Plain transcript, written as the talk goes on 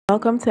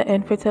Welcome to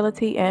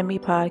Infertility and Me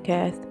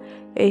podcast,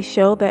 a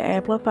show that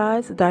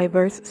amplifies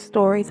diverse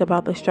stories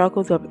about the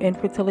struggles of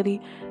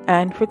infertility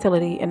and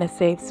fertility in a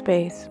safe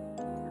space.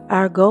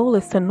 Our goal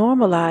is to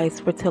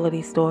normalize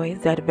fertility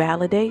stories that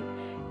validate,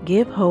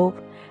 give hope,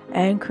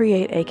 and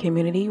create a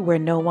community where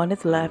no one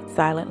is left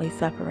silently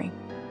suffering.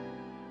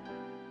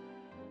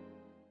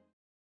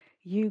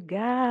 You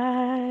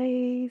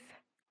guys,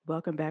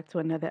 welcome back to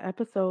another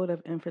episode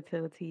of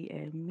Infertility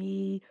and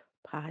Me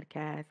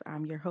podcast.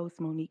 I'm your host,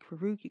 Monique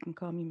Farouk. You can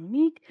call me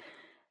Monique.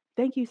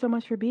 Thank you so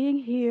much for being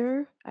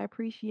here. I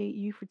appreciate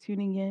you for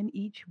tuning in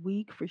each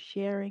week, for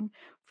sharing,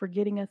 for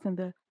getting us in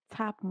the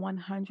top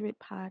 100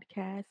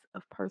 podcasts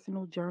of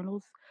personal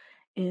journals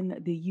in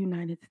the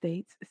United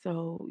States.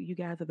 So, you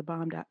guys are the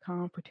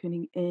bomb.com for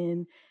tuning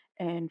in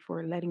and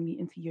for letting me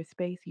into your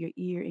space, your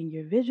ear, and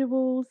your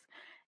visuals.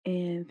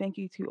 And thank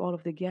you to all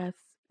of the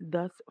guests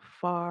thus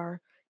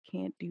far.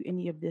 Can't do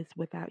any of this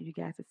without you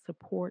guys'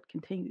 support,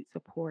 continued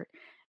support.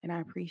 And I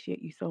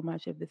appreciate you so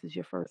much. If this is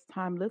your first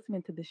time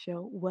listening to the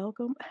show,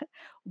 welcome,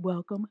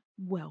 welcome,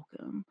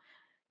 welcome.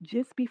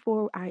 Just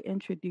before I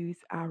introduce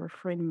our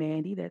friend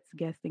Mandy that's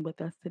guesting with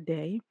us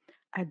today,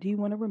 I do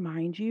want to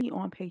remind you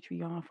on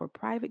Patreon for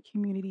private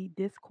community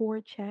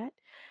Discord chat.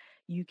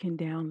 You can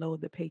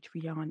download the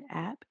Patreon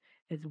app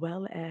as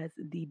well as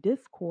the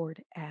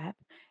Discord app.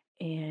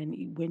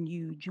 And when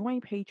you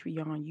join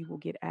Patreon, you will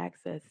get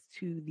access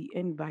to the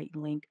invite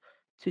link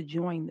to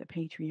join the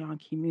Patreon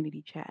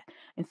community chat.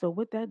 And so,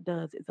 what that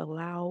does is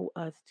allow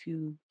us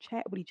to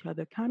chat with each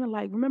other, kind of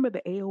like remember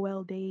the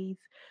AOL days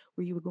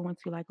where you would go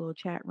into like a little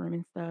chat room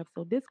and stuff.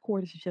 So,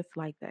 Discord is just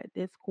like that.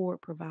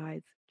 Discord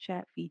provides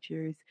chat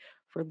features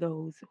for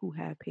those who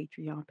have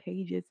Patreon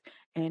pages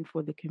and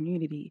for the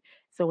community.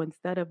 So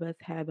instead of us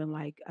having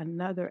like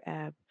another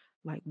app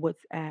like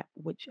WhatsApp,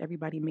 which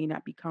everybody may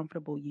not be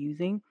comfortable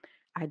using,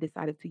 I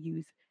decided to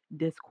use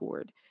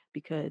Discord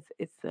because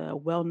it's a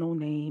well known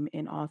name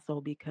and also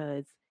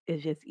because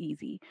it's just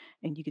easy.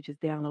 And you could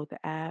just download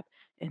the app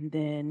and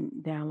then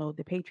download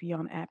the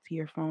Patreon app to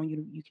your phone.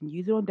 You can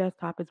use it on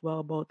desktop as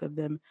well, both of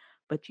them,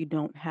 but you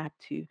don't have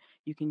to.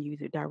 You can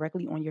use it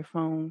directly on your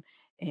phone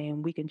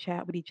and we can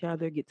chat with each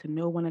other, get to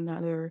know one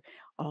another,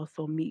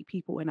 also meet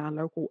people in our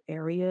local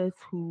areas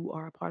who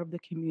are a part of the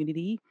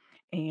community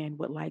and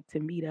would like to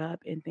meet up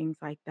and things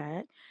like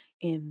that.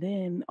 And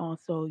then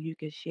also you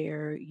can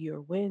share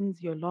your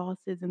wins, your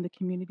losses in the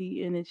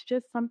community. And it's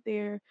just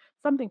something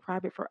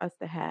private for us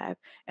to have.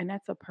 And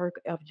that's a perk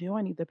of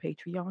joining the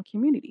Patreon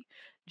community.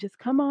 Just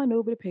come on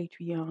over to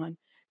Patreon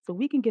so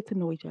we can get to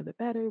know each other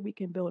better. We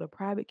can build a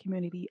private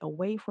community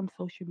away from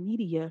social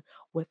media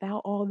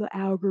without all the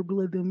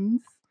algorithms.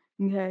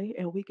 Okay.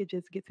 And we could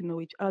just get to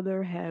know each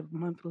other, have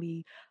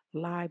monthly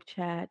live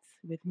chats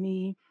with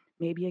me,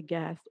 maybe a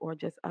guest, or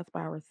just us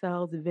by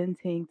ourselves,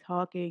 venting,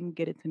 talking,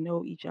 getting to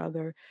know each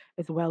other,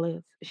 as well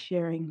as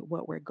sharing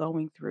what we're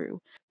going through.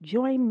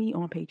 Join me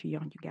on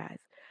Patreon, you guys.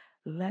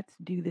 Let's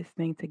do this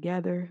thing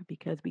together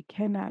because we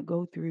cannot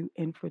go through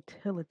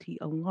infertility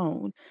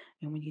alone.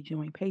 And when you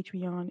join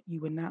Patreon, you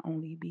will not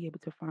only be able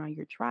to find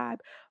your tribe,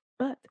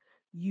 but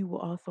you will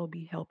also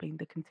be helping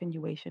the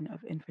continuation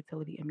of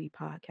Infertility and Me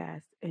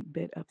podcast. And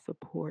bit of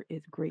support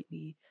is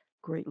greatly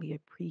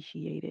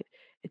appreciated.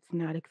 It's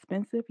not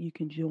expensive. You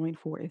can join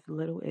for as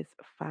little as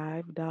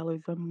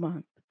 $5 a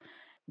month.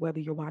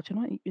 Whether you're watching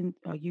on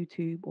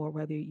YouTube or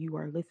whether you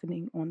are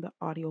listening on the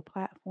audio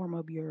platform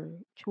of your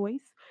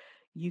choice,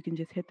 you can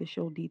just hit the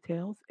show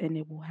details and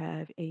it will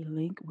have a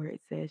link where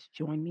it says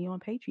join me on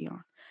Patreon.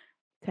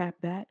 Tap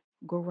that,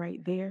 go right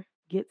there,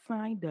 get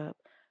signed up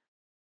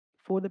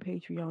for the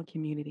Patreon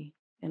community,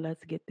 and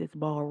let's get this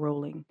ball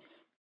rolling.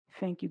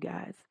 Thank you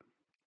guys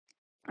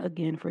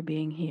again for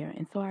being here.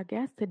 And so our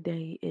guest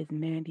today is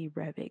Mandy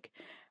Revick.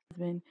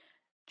 Husband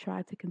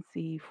tried to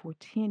conceive for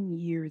 10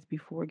 years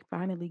before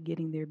finally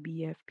getting their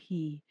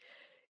BFP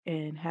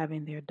and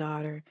having their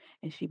daughter.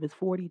 And she was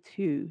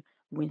 42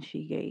 when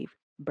she gave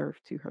birth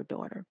to her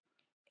daughter.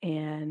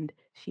 And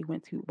she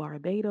went to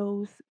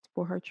Barbados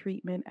for her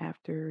treatment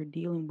after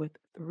dealing with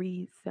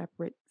three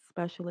separate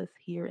specialists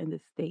here in the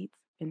States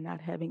and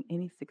not having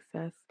any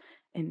success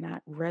and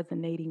not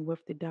resonating with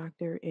the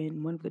doctor.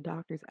 And one of the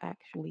doctors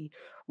actually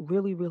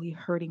really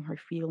hurting her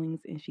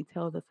feelings. And she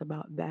tells us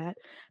about that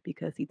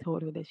because he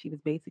told her that she was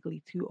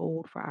basically too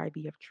old for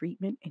IVF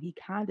treatment. And he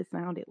kind of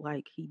sounded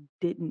like he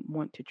didn't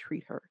want to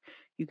treat her.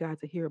 You guys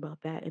will hear about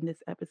that in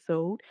this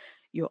episode.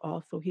 You'll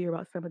also hear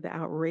about some of the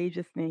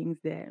outrageous things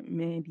that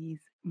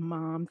Mandy's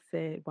mom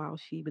said while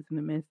she was in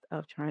the midst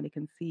of trying to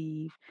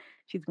conceive.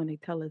 She's going to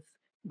tell us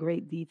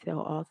great detail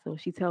also.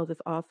 She tells us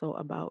also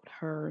about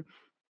her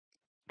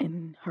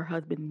and her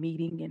husband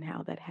meeting and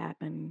how that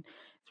happened.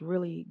 It's a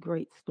really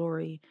great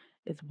story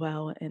as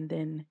well. And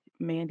then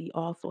Mandy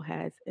also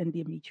has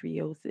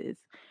endometriosis.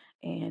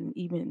 And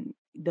even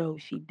though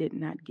she did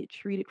not get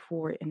treated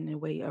for it in the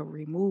way of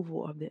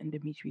removal of the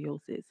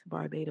endometriosis,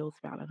 Barbados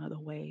found another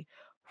way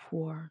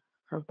for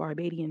her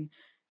Barbadian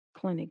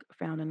clinic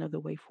found another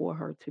way for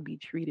her to be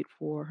treated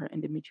for her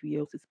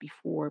endometriosis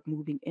before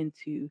moving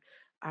into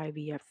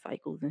IVF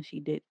cycles, and she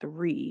did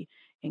three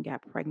and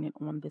got pregnant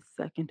on the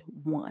second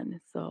one.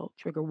 So,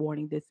 trigger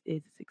warning, this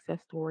is a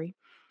success story.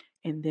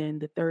 And then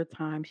the third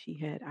time she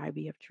had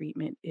IVF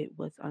treatment, it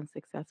was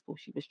unsuccessful.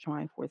 She was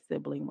trying for a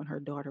sibling when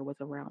her daughter was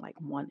around like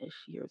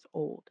 1-ish years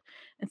old.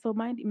 And so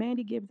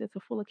Mandy gives us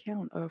a full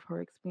account of her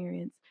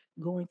experience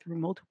going through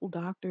multiple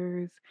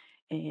doctors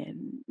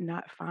and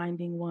not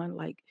finding one.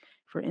 Like,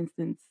 for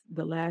instance,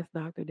 the last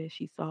doctor that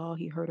she saw,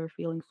 he hurt her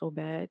feelings so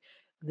bad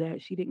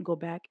that she didn't go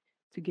back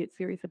to get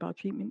serious about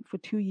treatment for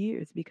 2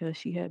 years because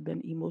she had been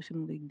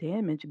emotionally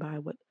damaged by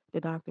what the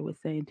doctor was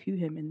saying to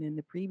him. And then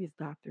the previous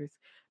doctors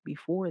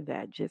before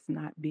that just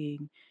not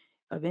being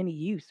of any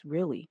use,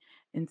 really.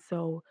 And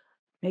so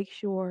make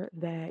sure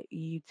that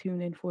you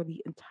tune in for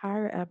the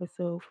entire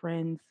episode,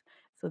 friends,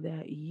 so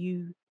that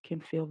you can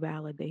feel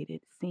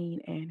validated,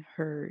 seen, and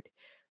heard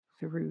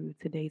through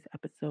today's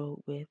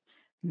episode with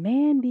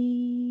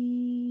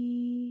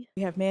Mandy.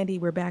 We have Mandy.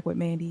 We're back with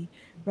Mandy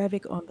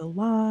Revick on the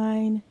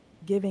line,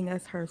 giving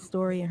us her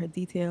story and her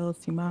details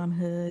to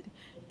momhood,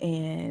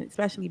 and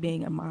especially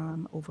being a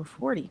mom over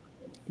 40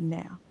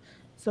 now.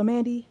 So,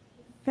 Mandy,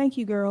 thank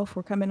you, girl,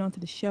 for coming onto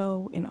the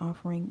show and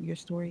offering your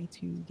story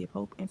to give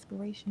hope,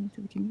 inspiration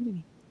to the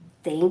community.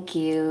 Thank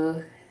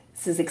you.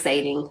 This is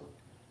exciting.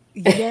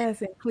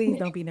 Yes, and please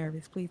don't be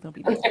nervous. Please don't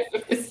be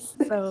nervous.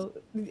 So,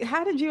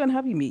 how did you and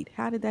hubby meet?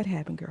 How did that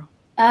happen, girl?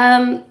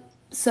 um,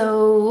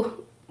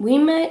 so we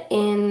met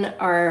in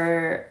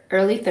our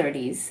early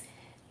 30s.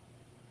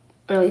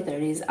 Early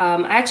 30s.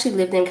 I actually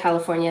lived in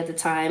California at the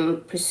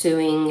time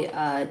pursuing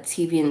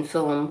TV and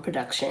film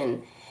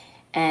production.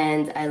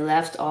 And I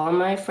left all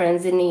my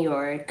friends in New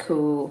York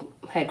who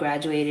had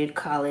graduated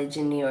college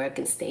in New York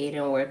and stayed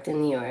and worked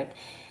in New York.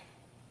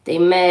 They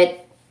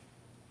met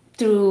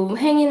through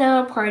hanging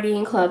out,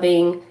 partying,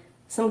 clubbing.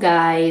 Some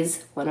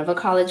guys, one of our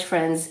college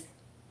friends,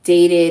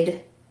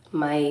 dated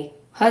my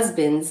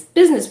husband's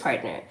business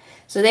partner.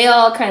 So they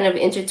all kind of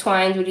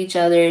intertwined with each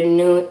other,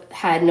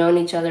 had known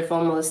each other for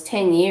almost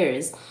 10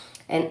 years.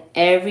 And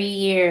every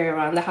year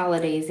around the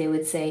holidays, they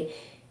would say,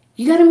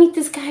 "You got to meet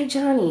this guy,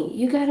 Johnny.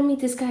 You got to meet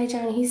this guy,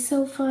 Johnny. He's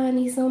so fun.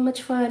 He's so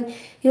much fun.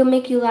 He'll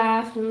make you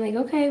laugh." And I'm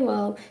like, okay,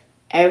 well,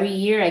 every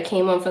year I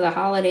came home for the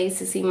holidays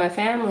to see my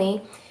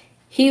family.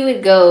 He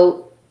would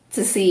go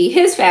to see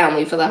his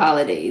family for the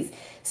holidays.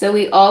 So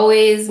we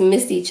always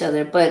missed each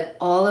other. But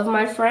all of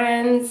my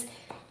friends,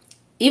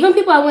 even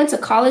people I went to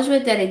college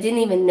with that I didn't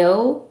even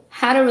know,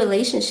 had a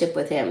relationship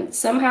with him.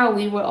 Somehow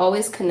we were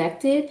always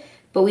connected,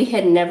 but we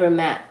had never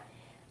met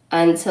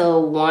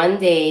until one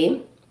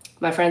day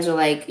my friends were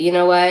like, "You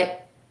know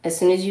what? As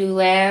soon as you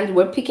land,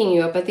 we're picking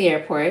you up at the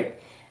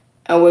airport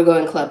and we're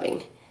going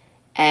clubbing.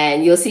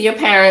 And you'll see your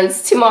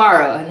parents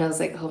tomorrow." And I was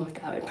like, "Oh my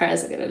God, my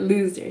parents are going to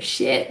lose their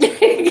shit."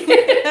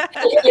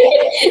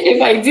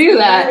 If I do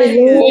that,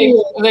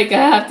 Hilarious. like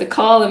I have to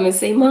call them and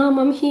say, "Mom,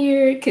 I'm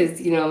here." Because,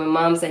 my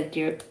mom's like,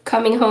 "You're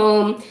coming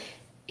home.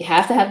 You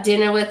have to have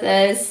dinner with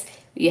us.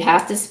 You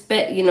have to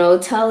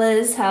tell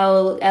us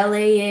how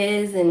LA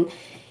is." And,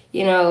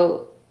 you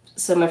know,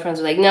 so my friends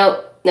were like,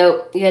 "Nope,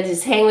 nope, you got to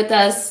just hang with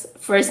us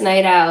first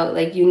night out.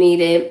 Like, you need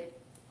it."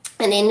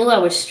 And they knew I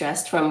was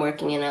stressed from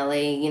working in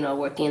LA,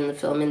 working in the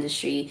film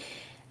industry.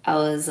 I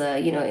was a,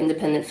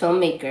 independent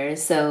filmmaker.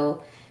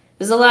 So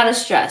there's a lot of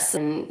stress.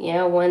 And,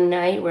 one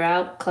night we're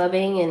out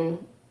clubbing and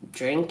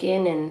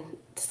drinking, and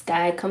this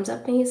guy comes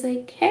up and he's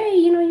like, "Hey,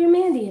 you're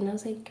Mandy." And I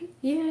was like,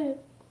 "Yeah,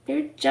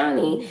 you're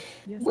Johnny." Yes,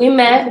 yes, We yes,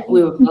 met.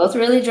 We were both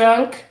really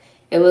drunk.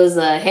 It was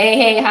a hey,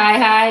 hey, hi,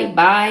 hi,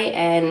 bye.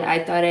 And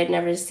I thought I'd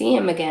never see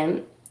him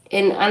again.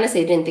 And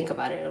honestly, I didn't think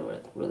about it. I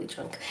was really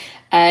drunk.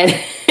 And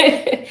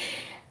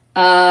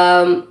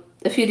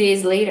a few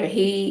days later,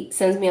 he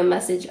sends me a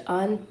message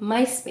on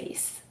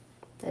MySpace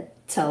that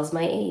tells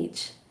my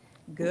age.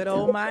 good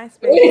old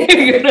MySpace.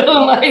 Good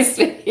old Good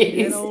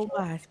MySpace. old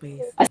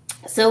MySpace.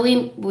 So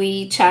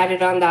we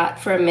chatted on that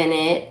for a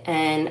minute,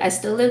 and I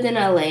still lived in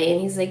LA.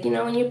 And he's like,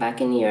 "When you're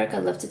back in New York,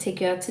 I'd love to take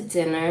you out to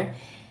dinner."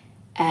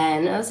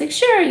 And I was like,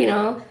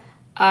 "Sure,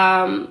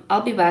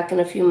 I'll be back in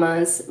a few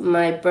months."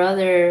 My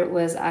brother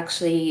was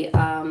actually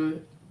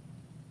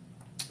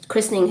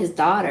christening his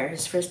daughter,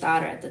 his first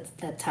daughter at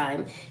that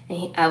time.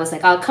 And I was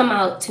like, "I'll come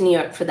out to New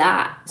York for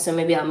that. So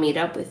maybe I'll meet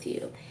up with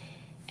you."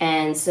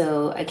 And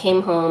so I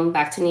came home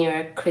back to New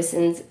York,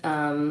 christened,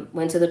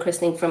 went to the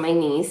christening for my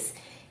niece.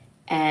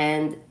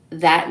 And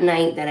that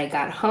night that I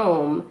got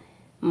home,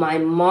 my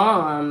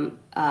mom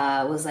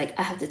was like,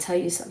 "I have to tell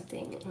you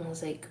something." And I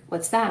was like,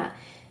 "What's that?"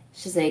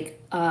 She's like,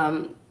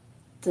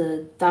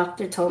 "The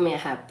doctor told me I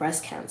have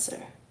breast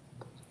cancer."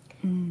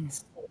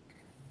 Mm.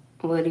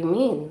 "What do you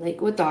mean? Like,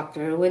 what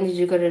doctor? When did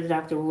you go to the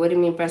doctor? What do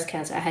you mean breast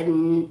cancer?" I had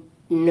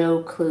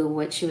no clue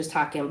what she was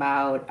talking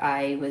about.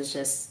 I was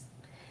just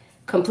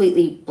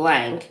completely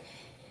blank.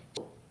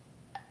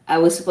 I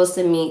was supposed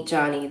to meet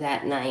Johnny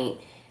that night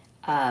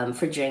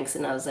for drinks,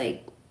 and I was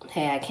like,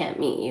 "Hey, I can't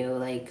meet you.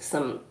 Like,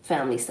 some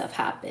family stuff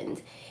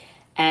happened."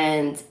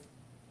 And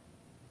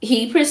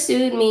he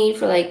pursued me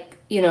for like,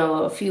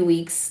 a few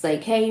weeks,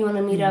 like, "Hey, you want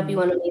to meet up? You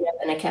Mm-hmm. want to meet up?"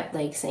 And I kept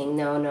like saying,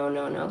 "No, no,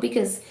 no, no,"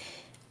 because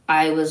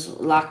I was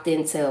locked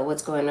into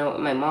what's going on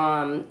with my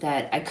mom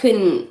that I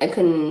couldn't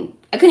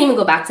even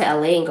go back to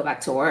LA and go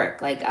back to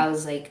work. Like I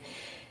was like,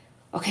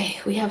 okay,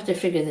 we have to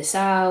figure this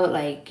out.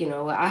 Like,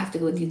 I have to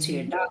go with you to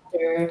your Mhm.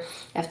 doctor.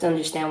 I have to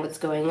understand what's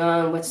going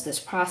on. What's this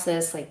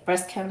process? Like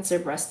breast cancer,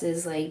 breast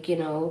is like,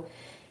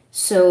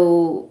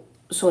 so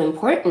so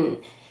important.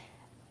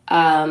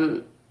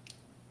 Um,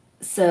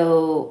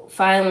 so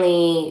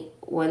finally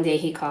one day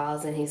he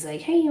calls and he's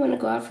like, "Hey, you want to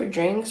go out for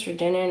drinks or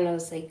dinner?" And I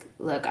was like,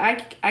 "Look, I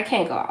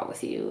can't go out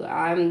with you.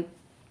 I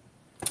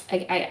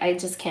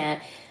just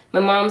can't. My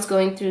mom's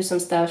going through some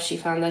stuff. She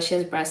found out she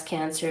has breast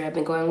cancer. I've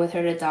been going with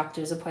her to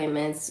doctor's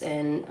appointments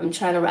and I'm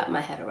trying to wrap my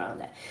head around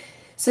that."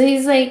 So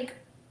he's like,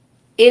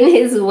 in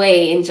his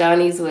way, in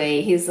Johnny's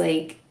way, he's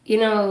like,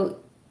 you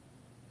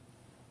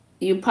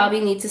probably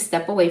need to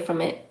step away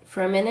from it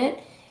for a minute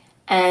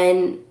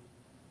and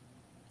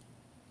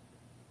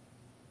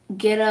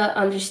get a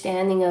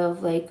understanding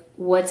of like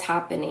what's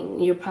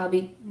happening. You're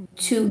probably Mhm.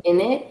 too in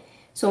it.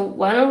 So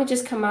why don't we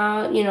just come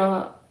out,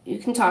 you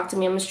can talk to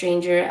me. I'm a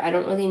stranger. I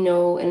don't really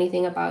know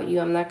anything about you.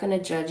 I'm not going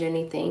to judge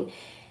anything.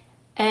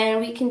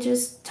 And we can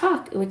just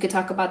talk. We could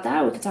talk about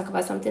that. We could talk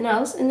about something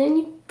else. And then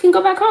you can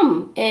go back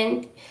home.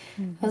 And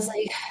I was Mhm.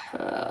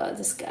 like,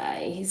 this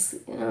guy,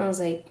 I was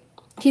like,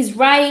 he's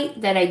right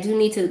that I do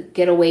need to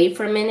get away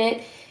for a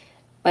minute.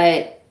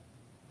 But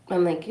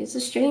I'm like, he's a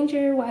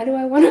stranger. Why do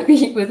I want to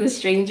be with a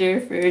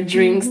stranger for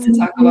drinks to Mhm.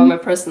 talk about my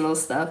personal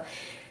stuff?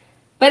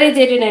 But I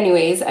did it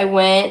anyways. I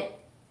went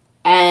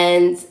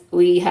and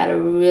we had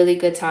a really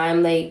good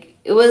time. Like,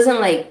 it wasn't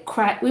like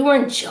cry. We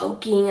weren't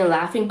joking and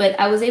laughing, but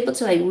I was able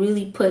to like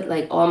really put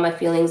like all my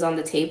feelings on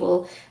the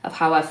table of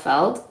how I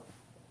felt.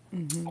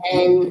 Mhm.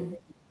 And Mhm.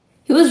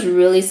 he was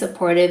really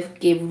supportive,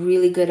 gave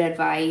really good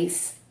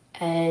advice.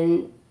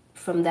 And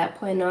from that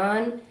point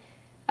on,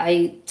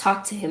 I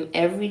talked to him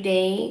every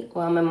day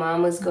while my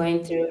mom was going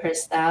Mhm. through her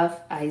stuff.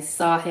 I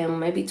saw him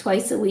maybe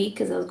twice a week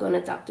because I was going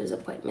to doctor's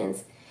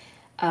appointments.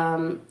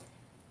 Um,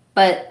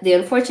 but the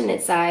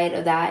unfortunate side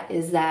of that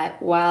is that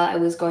while I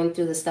was going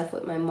through the stuff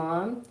with my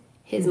mom,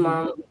 his Mhm.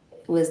 mom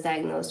was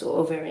diagnosed with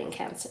ovarian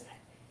cancer.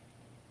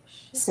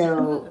 Shit.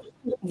 So,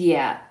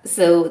 yeah.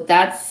 So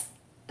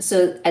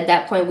at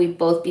that point, we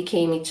both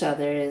became each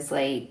other's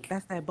like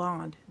That's that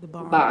bond, the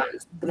bond,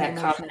 bonds, the that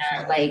emotional confidant.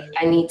 side. Like, Yeah.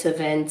 I need to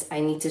vent, I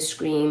need to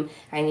scream,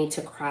 I need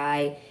to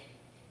cry.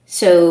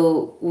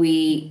 So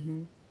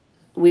Mhm.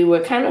 we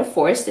were kind of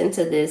forced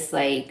into this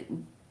like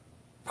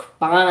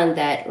bond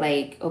that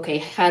like, okay,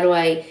 how do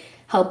I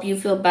help you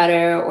feel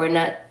better or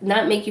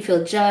not make you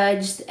feel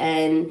judged?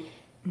 And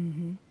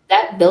Mhm.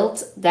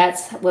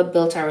 that's what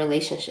built our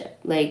relationship.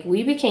 Like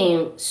we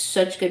became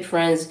such good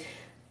friends.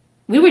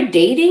 We were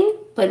dating,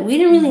 but we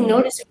didn't really Mhm.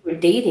 notice we were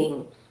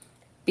dating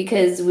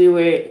because we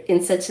were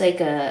in such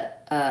like a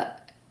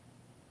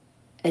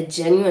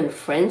genuine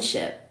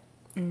friendship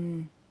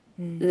Mm.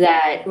 Mm.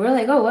 that we're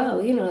like, oh wow,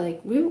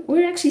 like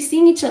we're actually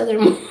seeing each other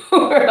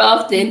more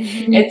often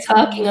Mhm. and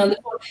talking Mhm. on the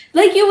phone,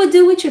 like you would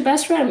do with your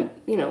best friend,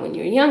 when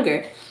you're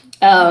younger,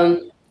 Right.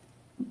 um,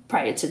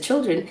 prior to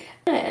children.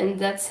 And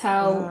that's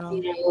how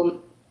Wow.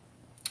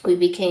 we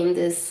became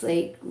this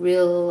like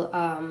real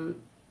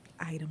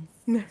Item.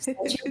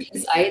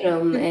 centerpiece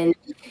item. And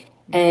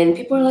Mhm.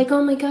 people are like,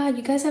 "Oh my God,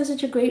 you guys have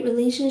such a great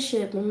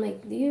relationship." And I'm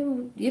like,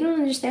 you don't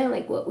understand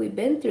like what we've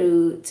been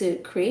through to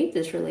create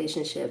this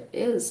relationship.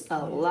 It was a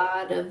Yeah.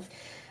 lot of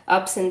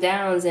ups and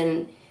downs,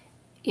 and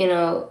you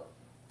know,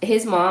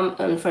 his mom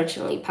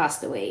unfortunately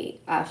passed away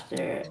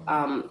after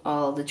Oh.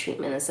 all the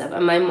treatment and stuff.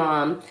 And my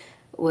mom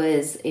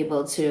was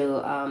able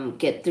to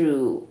get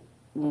through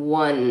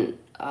one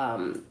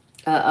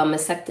a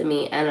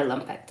mastectomy and a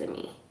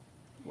lumpectomy.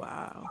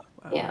 Wow.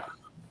 Wow. Yeah.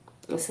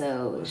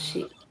 So Wow.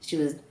 she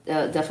was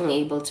definitely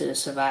able to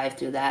survive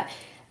through that,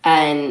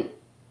 and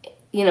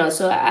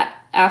so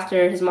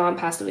after his mom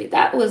passed away,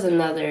 that was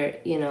another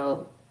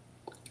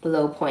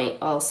low point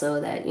also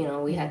that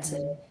we had to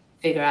Mhm.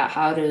 figure out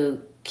how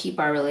to keep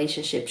our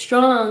relationship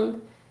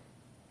strong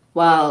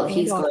while And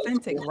he's going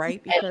authentic, through.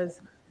 right? And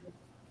Because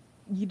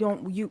you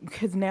don't you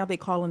because now they're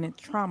calling it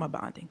trauma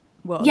bonding.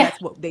 Well, yeah,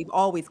 that's what they've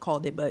always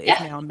called it, but it's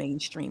yeah, now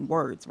mainstream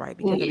words, right?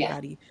 Because yeah,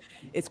 everybody,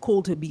 it's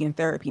cool to be in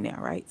therapy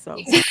now, right? So,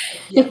 yeah.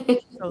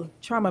 exactly. So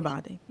trauma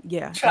bonding,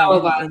 yeah, Trauma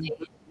and bonding.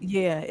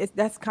 yeah, it's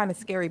that's kind of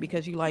scary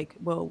because you like,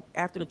 well,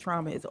 after the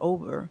trauma is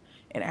over,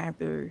 and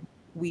after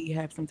we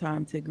have some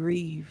time to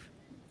grieve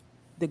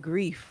the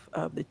grief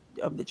of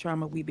the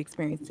trauma we've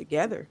experienced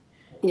together,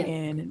 Yeah.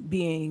 and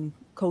being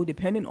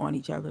codependent on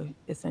each other,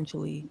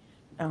 essentially,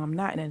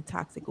 not in a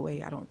toxic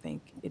way. I don't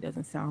think it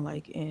doesn't sound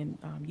like, and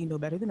you know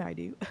better than I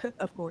do,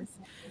 of course.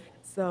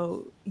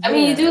 So I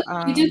mean,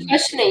 yeah, you do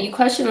question it. You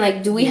question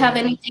like, do we have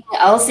yeah, anything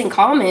else in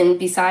common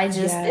besides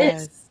just this?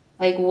 yes,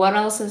 Like, what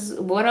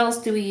else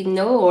do we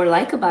know or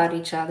like about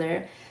each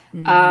other?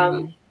 Um,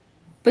 mm-hmm,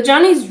 but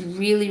Johnny's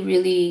really,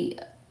 really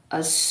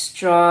a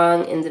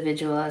strong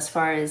individual as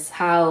far as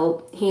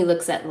how he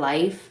looks at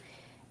life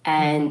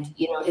and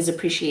mm-hmm, his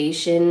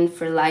appreciation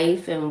for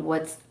life and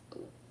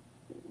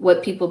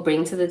what people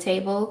bring to the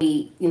table.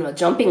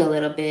 Jumping a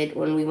little bit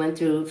when we went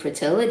through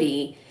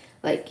fertility,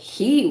 like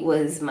he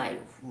was my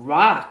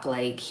rock.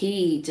 Like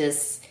he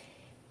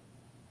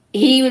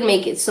would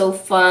make it so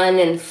fun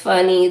and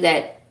funny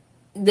that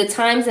the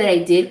times that I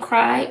did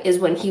cry is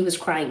when he was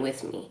crying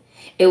with me.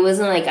 It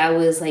wasn't like I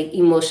was like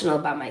emotional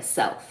by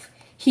myself.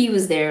 He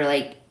was there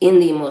like in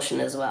the emotion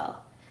as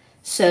well.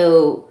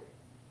 So,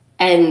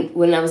 and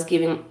when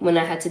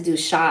I had to do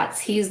shots,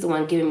 he's the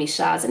one giving me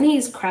shots and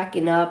he's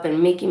cracking up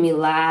and making me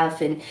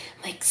laugh and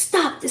I'm like,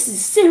 stop, this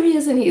is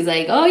serious. And he's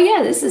like, oh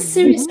yeah, this is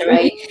serious,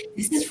 right?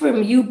 This is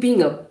from you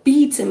being a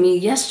bee to me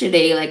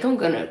yesterday. Like, I'm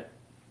gonna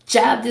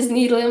jab this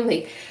needle. I'm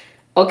like,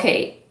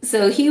 okay.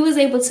 So he was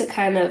able to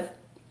kind of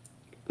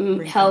Bring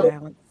some help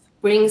balance.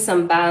 bring Mhm.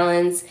 some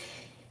balance,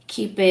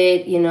 keep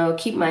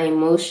my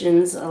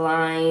emotions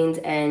aligned.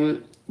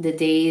 And the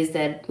days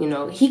that,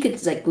 he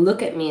could like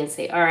look at me and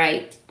say, all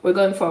right, we're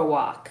going for a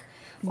walk.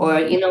 Or,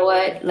 Mhm. you know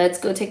what, let's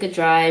go take a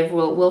drive.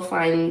 We'll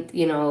find,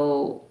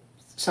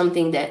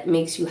 something that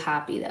makes you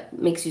happy, that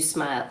makes you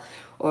smile.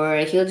 Or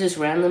he'll just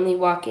randomly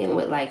walk in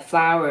with like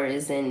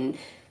flowers and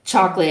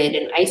chocolate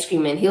and ice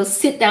cream, and he'll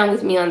sit down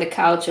with me on the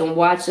couch and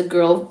watch a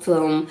girl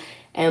film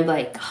and be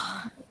like,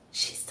 oh,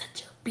 she's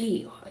such a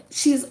bee. Or,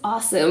 she's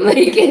awesome.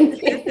 Like,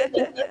 and,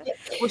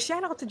 Well,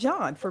 shout out to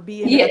John for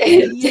being a yeah,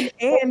 comedian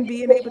and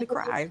being able to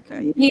cry.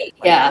 Okay, like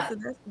yeah.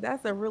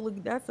 that's a really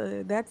that's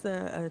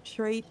a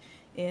trait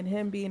in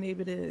him being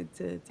able to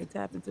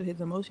tap into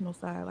his emotional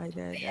side like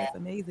that. That's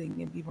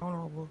amazing and be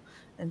vulnerable.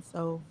 And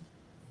so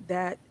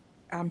that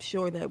I'm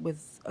sure that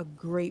was a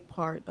great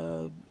part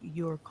of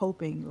your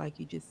coping, like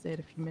you just said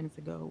a few minutes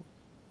ago,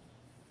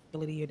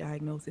 fertility, your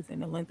diagnosis,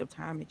 and the length of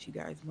time that you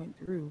guys went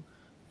through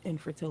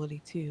infertility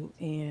too.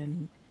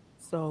 And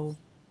so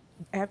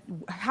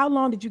how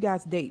long did you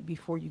guys date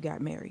before you got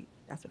married?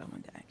 That's what I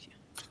wanted to ask you.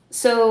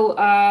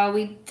 So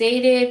we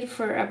dated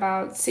for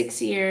about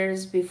 6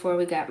 years before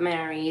we got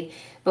married,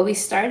 but we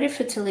started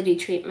fertility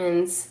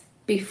treatments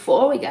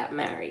before we got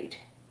married.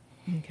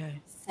 Okay.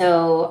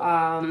 So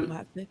The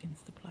plot thickens.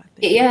 The plot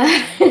thickens.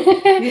 yeah.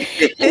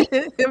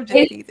 Okay. I'm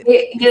just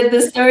teasing.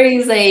 The story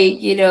is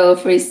like,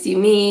 first you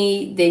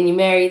meet, then you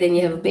marry, then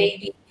you have a Mhm.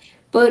 baby.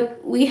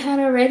 But we had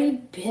already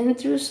been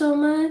through so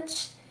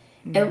much.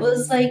 It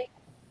was Mhm. like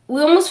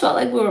we almost felt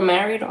like we were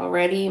married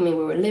already. I mean,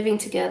 we were living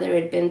together.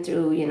 Had been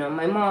through,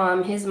 my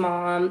mom, his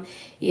mom.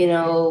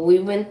 We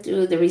went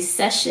through the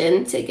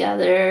recession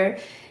together.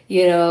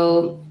 You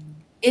know, Mhm.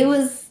 it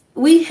was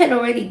we had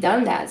already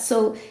done that.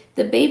 So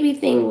the baby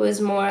thing was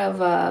more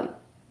of a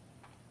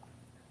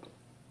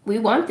we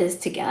want this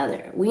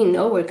together. We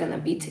know we're gonna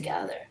be Mhm.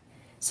 together.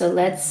 So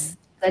Mhm.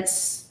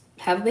 let's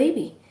have a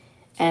baby.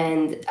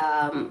 And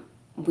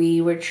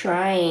we were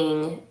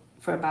trying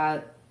for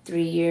about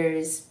 3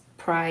 years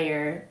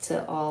prior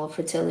to all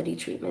fertility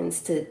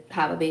treatments to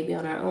have a baby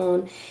on our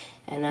own.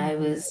 And I Mhm.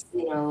 was,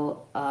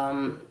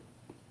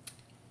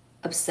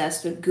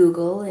 obsessed with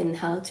Google and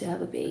how to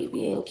have a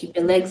baby and keep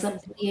your legs up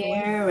Yes, in of the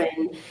course. air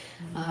and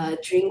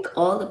Mhm. drink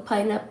all the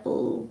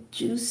pineapple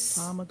juice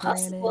Pomegranate.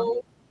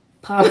 possible.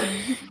 Pom-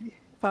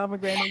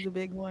 Pomegranate is a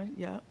big one.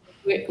 Yeah,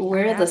 I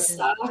wear the have to.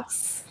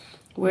 socks,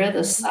 wear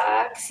the Mhm.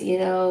 socks,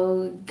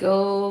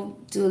 go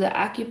do the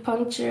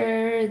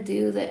acupuncture,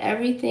 do the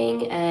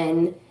everything,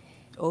 and,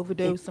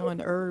 Overdose on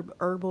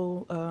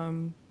herbal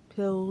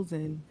pills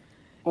and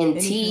and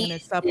any teas, kind of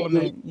and,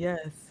 supplement. Yes.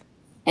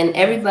 and Yes.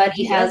 Did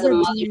everybody you has a ever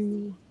mother.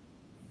 do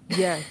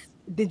Yes.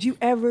 Did you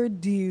ever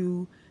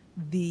do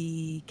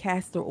the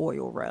castor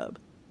oil rub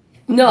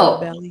on the No,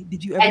 belly?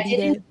 Did you ever I do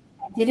didn't.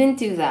 that? I didn't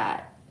do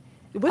that.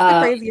 What's the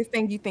Um, craziest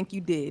thing you think you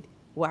did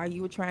while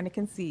you were trying to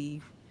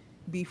conceive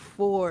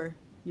before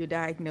your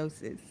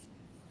diagnosis?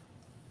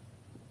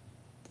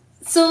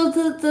 so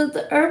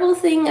the herbal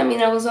thing. I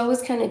mean, I was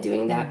always kind of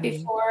doing that Mhm.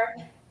 before.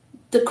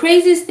 The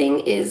craziest thing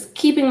is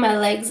keeping my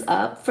legs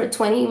up for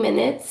 20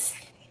 minutes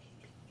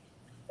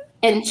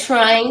and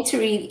trying to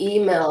read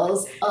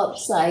emails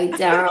upside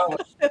down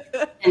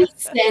and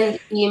send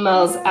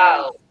emails Yes.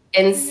 out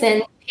and Yes.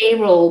 send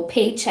payroll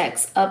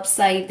paychecks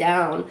upside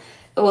down.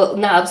 Well,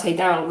 not upside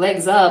down,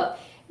 legs up.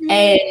 Yeah.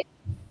 And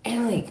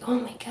and like, oh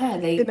my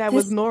God, And like that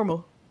was this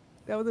normal.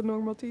 That was a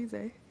normal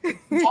Tuesday. that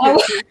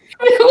was,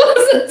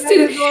 That's a that's a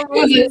It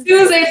normal was a Tuesday.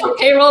 Tuesday for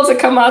payroll to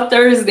come out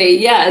Thursday,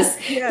 yes.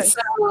 Yes.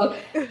 So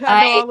I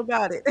I know all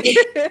about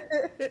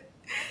it.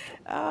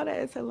 Oh, that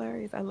is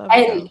hilarious. I love it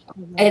and though. I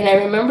love and it.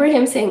 I remember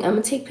him saying, I'm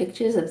gonna take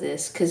pictures of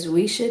this because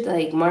we should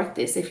like mark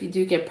this if you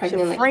do get Should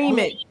pregnant. Like, frame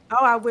oh, it.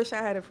 Oh, I wish I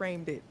had have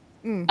framed it.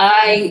 Mm.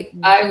 I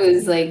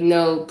was like,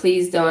 no,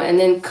 please don't. And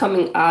then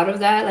coming out of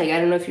that, like I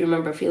don't know if you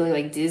remember feeling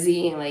like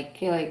dizzy and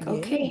like you're like, Yeah.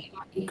 okay,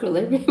 my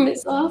equilibrium Mhm.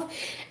 is off.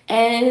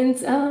 And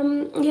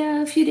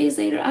yeah, a few days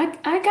later,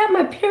 I got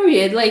my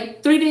period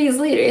like 3 days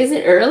later. Is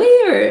it early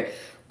or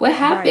what Right.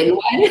 happened?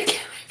 Why did I get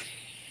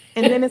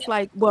And then it's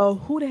like, well,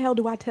 who the hell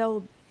do I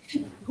tell?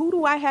 Who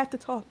do I have to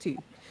talk to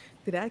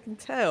that I can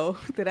tell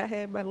that I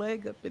had my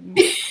leg up in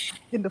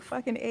the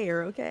fucking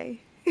air, okay?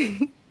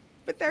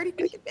 For 30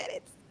 fucking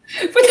minutes.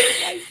 my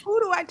Like, who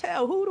do I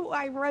tell? Who do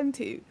I run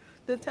to?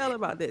 to tell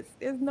about this.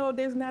 There's not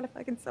a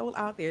fucking soul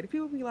out there. The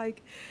people be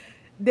like,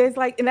 there's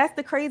like, and that's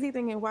the crazy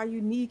thing, and why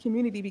you need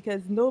community,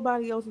 because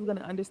nobody else is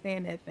gonna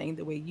understand that thing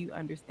the way you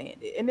understand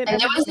it. And then And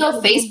there was no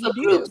eventually, when you Facebook groups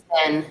do,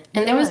 then,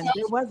 and none.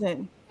 There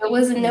wasn't. there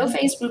was no Mm-mm.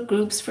 Facebook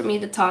groups for me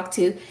to talk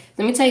to.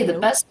 Let me tell you the Nope.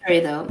 best story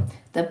though.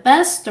 The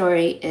best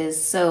story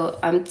is so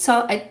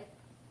I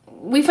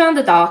we found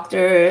a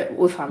doctor.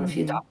 We found a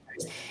few Mm-hmm.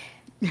 doctors.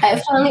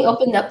 I finally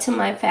opened up to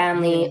my Yeah.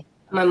 family,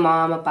 my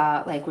mom,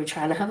 about like we're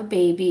trying to have a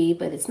baby,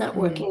 but it's not Mm-hmm.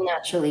 working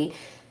naturally.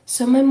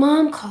 So my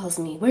mom calls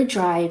me. We're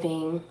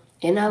driving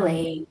in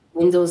LA,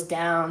 windows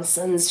down,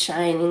 sun's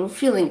shining,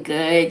 feeling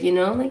good,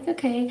 like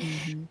okay.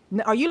 Mm-hmm.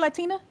 Are you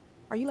Latina?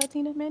 Are you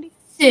Latina, Mandy?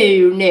 So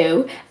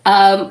no,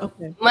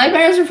 Okay. my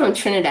parents are from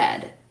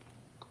Trinidad.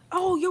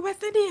 Oh, you're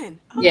West Indian.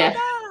 Oh Yeah, my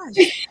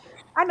gosh.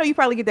 I know you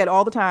probably get that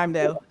all the time,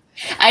 though.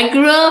 I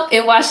grew up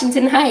in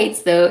Washington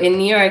Heights, though, in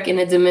New York, in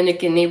a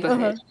Dominican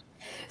neighborhood. Uh-huh.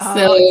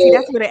 So, Oh, see,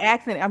 that's where the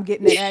accent. I'm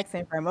getting that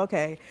accent from.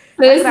 Okay,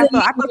 so that's it's what a I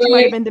thought. I New thought you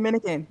might have York, been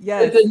Dominican. it's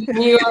Yes. a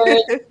New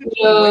York,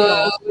 Way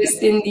off.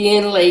 West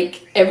Indian,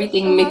 like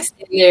everything Uh-huh. mixed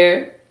in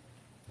there.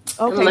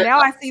 And Okay, my now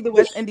I see the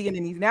West Indian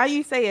in these. Now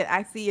you say it,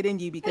 I see it in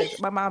you, because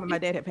my mom and my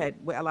dad have had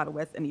a lot of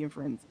West Indian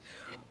friends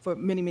for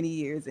many, many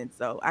years, and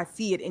so I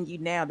see it in you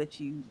now that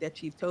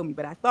you've told me.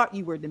 But I thought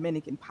you were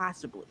Dominican,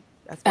 possibly.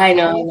 That's why I I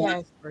know. always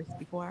ask first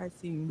before I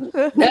assume.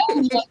 No,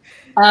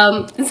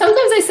 and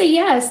sometimes I say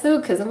yes, though,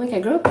 because I'm like, I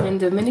grew up in a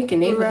Dominican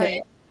neighborhood.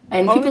 Right.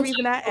 And Only people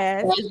reason I talk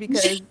ask is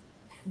Spanish.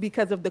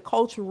 because of the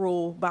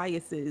cultural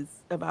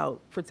biases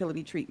about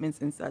fertility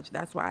treatments and such.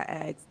 That's why I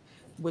asked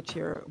what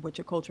your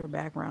cultural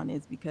background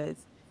is, because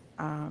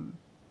um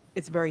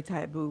it's very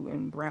taboo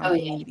in brown Oh, yeah.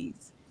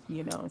 communities,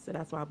 so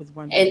that's why I was And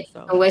wondering.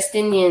 So West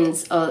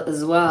Indians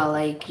as well.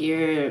 Like,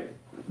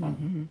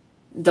 mhm.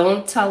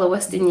 don't tell a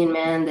West Indian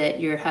man that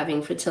you're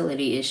having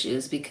fertility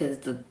issues because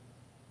the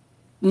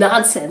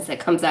nonsense that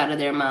comes out of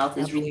their mouth I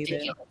is believe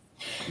it. ridiculous.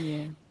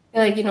 Yeah.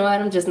 You're like, you know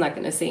what? I'm just not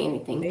going to say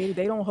anything.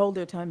 They don't hold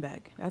their tongue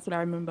back. That's what I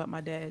remember about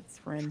my dad's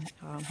friend.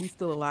 He's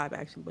still alive,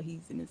 actually, but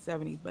he's in his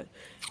 70s. But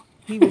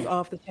he was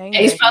off the chain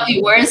It's back in the probably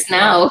day. worse Like,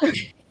 now.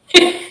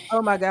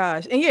 oh my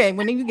gosh. And yeah,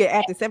 when you get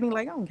after 70,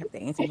 like, I don't have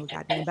to answer no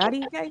goddamn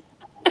body, okay?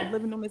 I'm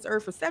living on this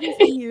earth for 70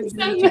 some years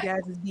dealing with you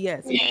guys'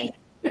 BS, okay?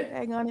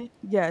 Dang on it.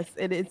 Yes,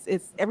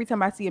 it's every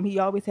time I see him, he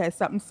always has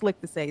something slick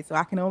to say. So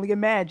I can only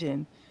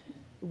imagine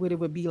what it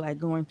would be like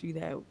going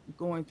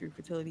through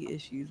fertility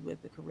issues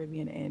with the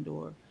Caribbean and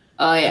or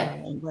Oh, yeah.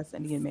 West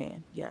Indian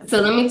man. Yes.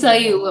 So let me tell Mhm.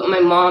 you what my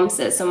mom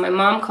says. So my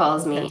mom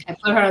calls me. Okay. I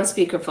put her on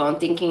speakerphone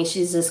thinking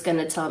she's just going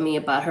to tell me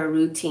about her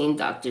routine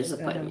doctor's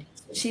Uh-huh. appointment.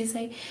 So she's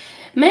like,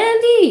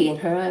 Mandy, in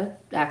her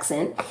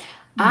accent,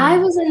 I Mm.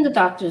 was in the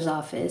doctor's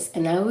office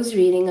and I was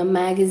reading a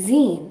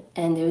magazine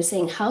and they were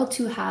saying how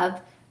to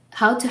have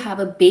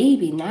a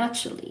baby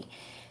naturally.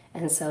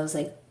 And so I was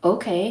like,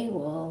 okay,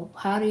 well,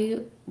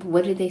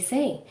 what did they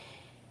say?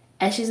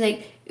 And she's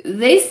like,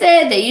 they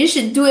said that you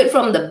should do it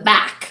from the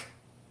back.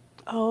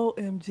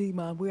 OMG,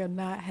 mom, we are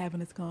not having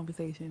this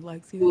conversation.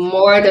 Like, seriously.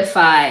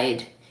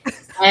 Mortified.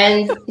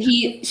 And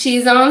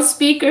she's on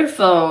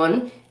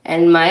speakerphone,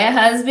 and my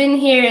husband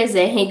hears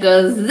it. He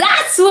goes,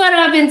 "That's what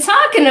I've been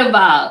talking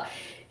about."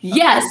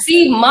 Yeah, Oh,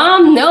 see,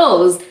 mom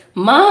knows.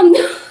 Mom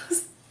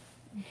knows.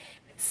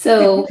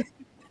 So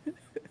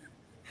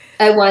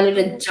I wanted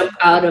to oh jump my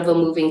out of a God.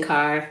 moving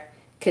car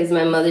because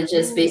my mother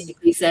just True.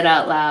 basically said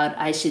out loud,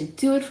 "I should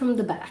do it from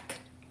the back."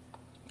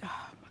 Oh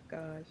my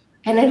gosh.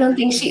 And I That don't is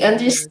think she hilarious.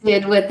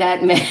 understood what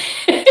that meant.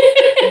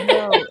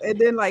 No, and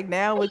then like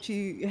now, what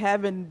you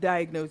having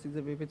diagnosis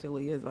of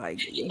infertility is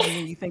like, even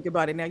when you think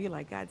about it now, you're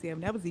like, God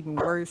damn, that was even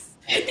worse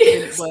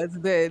than it was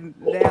then.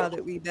 Now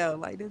that we know,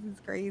 like, this is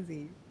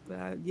crazy.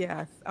 But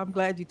yes, I'm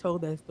glad you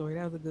told that story.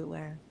 That was a good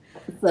laugh.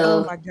 Oh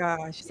So, my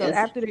gosh. So yes.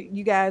 after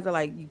you guys are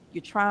like,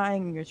 you're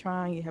having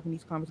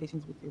these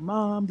conversations with your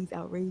mom, these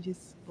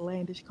outrageous,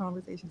 outlandish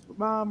conversations with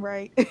mom,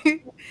 right?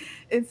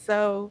 And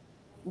so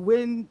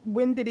when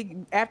did it,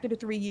 after the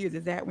 3 years,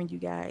 is that when you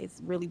guys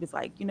really was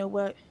like, you know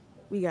what?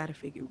 We gotta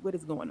figure what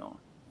is going on.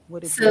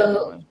 What is going So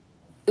on?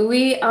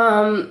 we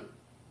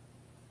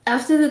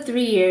after the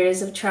 3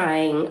 years of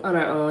trying on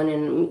our own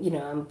and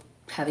I'm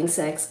having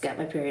sex, got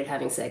my period,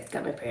 having sex,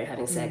 got my period,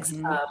 having sex,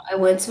 Mm-hmm. I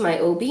went to my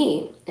OB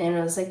and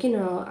I was like,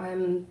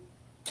 I'm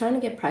trying to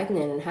get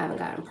pregnant and haven't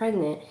gotten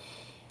pregnant.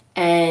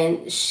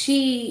 And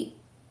she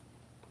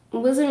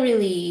wasn't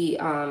really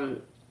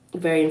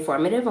very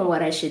informative on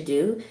what I should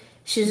do.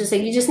 She was just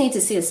like, you just need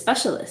to see a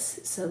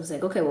specialist. So I was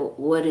like, okay, well,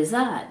 what is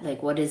that?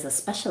 Like, what is a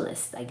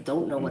specialist? I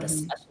don't know what a Mm-hmm.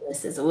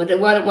 specialist is. What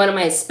am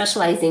I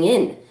specializing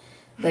in?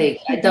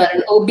 Like, I thought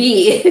an OB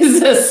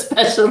is a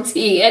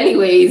specialty,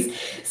 anyways.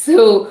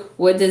 So,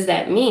 what does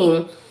that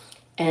mean?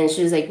 And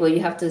she was like, well, you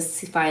have to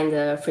find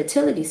a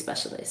fertility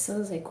specialist. So I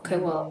was like, okay, Mm-hmm.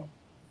 well,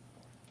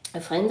 I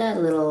find that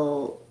a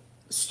little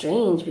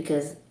strange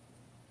because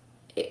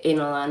in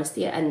all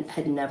honesty, I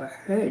had never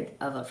heard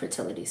of a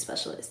fertility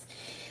specialist.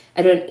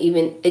 It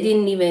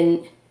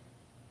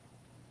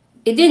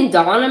didn't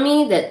dawn on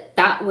me that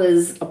that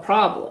was a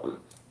problem.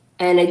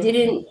 And I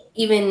didn't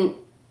even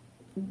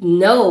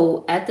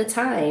know at the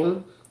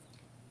time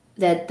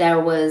that there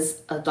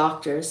was a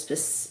doctor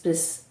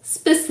specific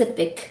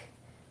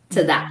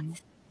to that. Mhm.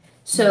 Mhm.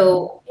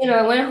 So,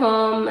 I went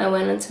home, I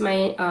went into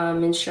my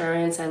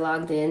insurance, I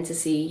logged in to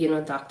see,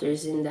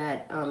 doctors in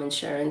that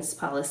insurance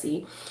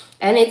policy,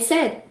 and it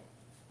said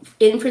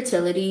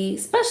infertility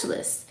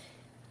specialist.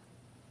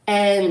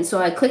 And so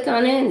I clicked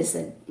on it and it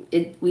said,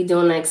 we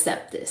don't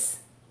accept this.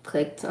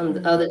 Clicked on the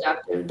Mhm. other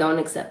doctor, don't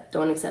accept,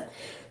 don't accept.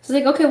 So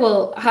it's like, okay,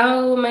 well,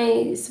 how am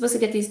I supposed to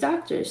get these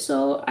doctors?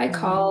 So I Mhm.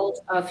 called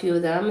a few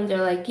of them and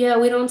they're like, yeah,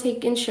 we don't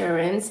take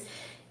insurance.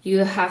 You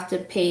have to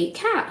pay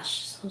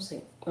cash. So I was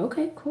like,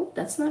 okay, cool.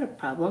 That's not a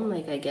problem,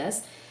 like, I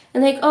guess.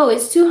 And like, oh,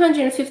 it's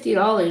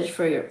 $250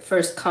 for your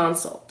first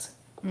consult.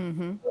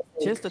 Mhm. Like,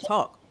 Just to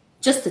talk.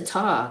 just to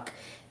talk.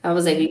 I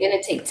was like, "Are Mhm.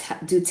 you gonna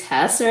do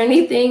tests or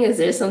anything? Is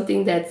there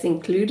something that's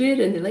included?"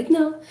 And they're like,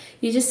 "No,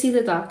 you just see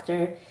the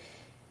doctor."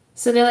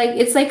 So they're like,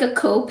 "It's like a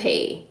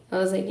copay." I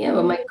was like, "Yeah,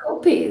 but my Mhm.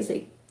 copay is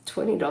like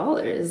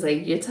 $20.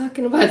 Like you're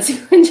talking about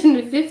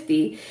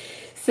 250."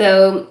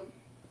 So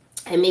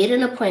I made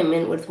an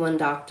appointment with one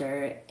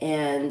doctor,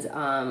 and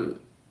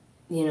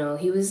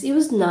he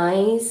was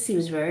nice. He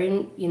was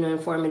very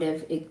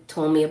informative. It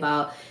told me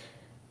about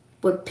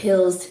what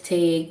pills to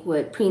take,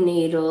 what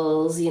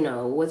prenatals,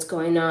 what's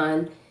going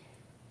on.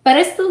 But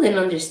I still didn't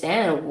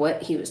understand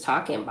what he was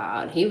talking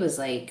about. He was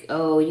like,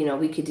 oh,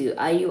 we could do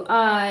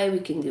IUI, we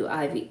can do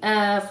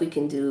IVF, we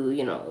can do,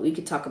 we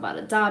could talk about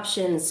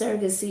adoption,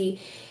 surrogacy.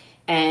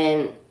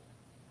 And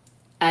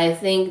I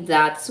think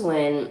that's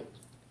when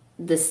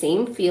the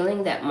same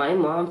feeling that my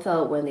mom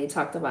felt when they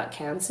talked about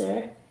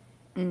cancer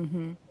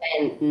Mhm.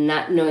 and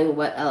not knowing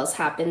what else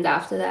happened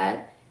after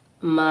that,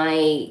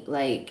 my,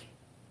 like,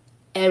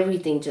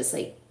 everything just,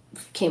 like,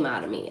 came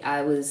out of me.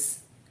 I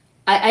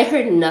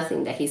heard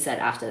nothing that he said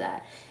after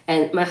that.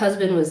 And my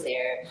husband Mhm. was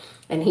there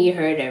and he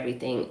heard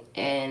everything.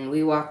 And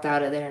we walked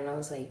out of there and I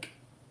was like,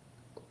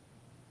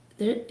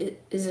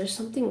 is there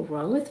something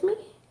wrong with me?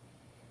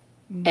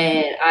 Mhm.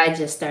 And I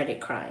just started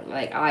crying.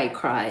 Like, I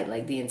cried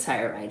like the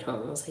entire ride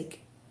home. I was like,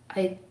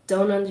 I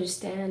don't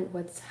understand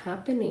what's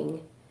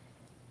happening.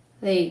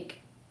 Like,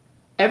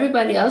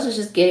 everybody else is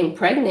just getting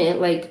pregnant.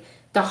 Like,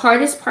 the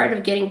hardest part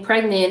of getting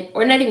pregnant,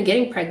 or not even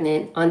getting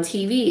pregnant on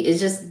TV,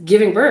 is just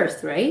giving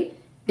birth, right?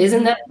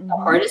 Isn't Mhm. that the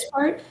Mhm. hardest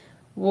part?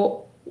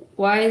 Well,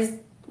 why is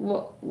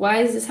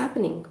why is this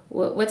happening?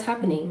 What's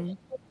happening? Mhm.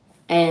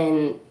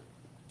 And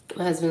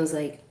my husband was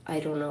like, I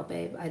don't know,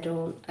 babe. I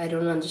don't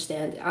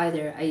understand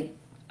either.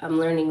 I'm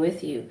learning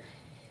with you.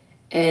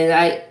 And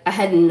I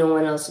had no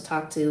one else to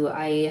talk to.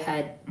 I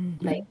had,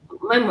 like,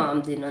 Mhm. my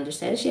mom didn't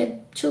understand. She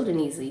had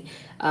children easily.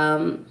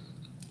 Um,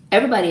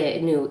 Everybody I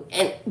knew.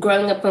 And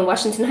growing up in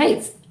Washington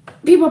Heights,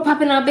 people were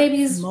popping out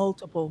babies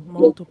Multiples.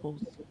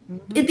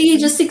 at Mhm. the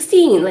age of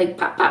 16. Like,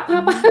 pop, pop,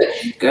 pop, pop.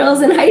 Mhm.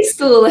 Girls in Yep. high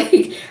school,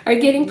 like, are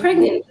getting Yep.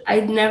 pregnant.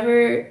 I'd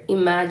never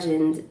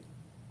imagined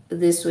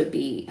this would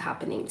be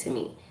happening to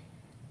me.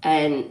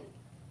 And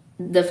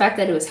the fact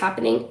that it was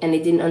happening and they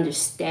didn't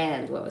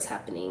understand what was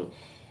happening.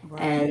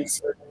 Right. And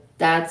so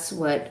that's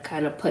what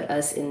kind of put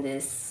us in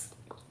this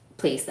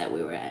place that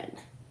we were at.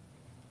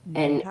 Mhm.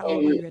 And How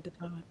old were and you at the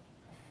time?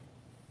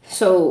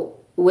 so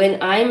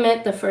when I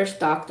met the first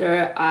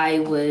doctor, I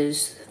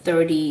was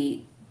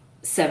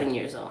 37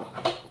 years old.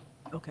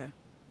 Okay.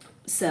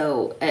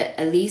 So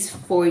at least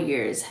 4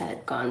 years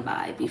had gone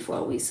by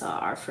before we saw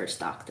our first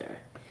doctor.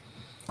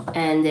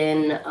 And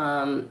then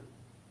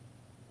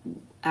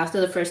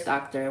after the first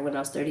doctor, when I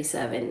was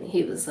 37,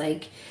 he was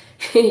like,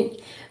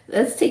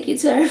 let's take you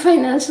to our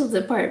financial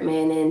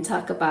department and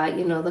talk about,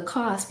 the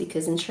cost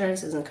because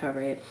insurance doesn't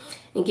cover it.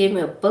 And gave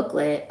me a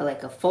booklet,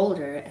 like a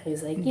folder. And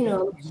he's like,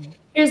 Mhm. Mhm.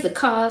 here's the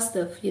cost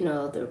of,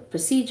 the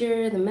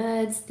procedure, the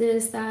meds,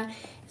 this, that.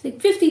 It's like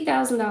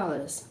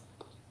 $50,000.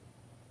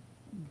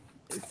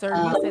 Sir,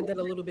 you said Um, that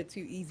a little bit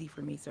too easy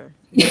for me, sir.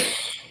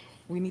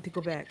 We need to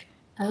go back.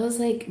 I was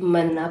like, We need to go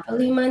back.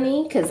 Monopoly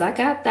money? Because I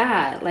got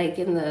that, like,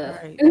 in the,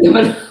 Right. in the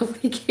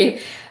Monopoly game.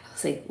 I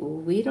was like, well,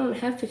 we don't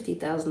have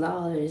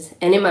 $50,000.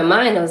 And in my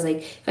mind, I was like,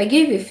 if I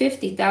give you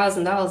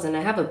 $50,000 and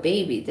I have a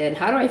baby, then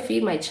how do I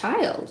feed my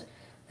child?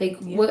 Like,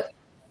 Yeah. what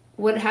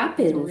Those are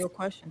happens? real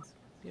questions.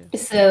 Yeah.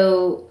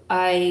 So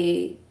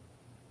I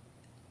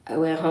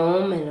went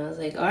home and I was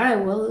like, all right,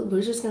 well,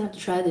 we're just gonna have to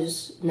try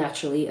this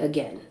naturally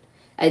again.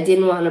 I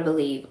didn't want to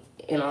believe,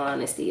 in all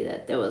honesty,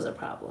 that there was a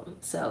problem.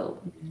 So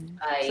Mhm.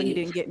 So you I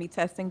didn't get any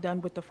testing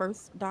done with the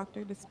first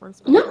doctor, this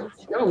first no,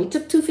 specialist? no, we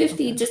took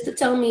 250 Okay. just to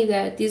tell me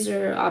that these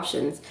are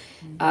options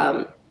Mhm.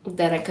 um,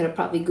 that I could have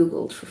probably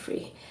Googled for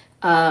free.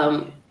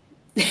 Um,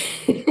 Yeah.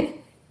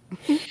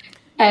 Yeah.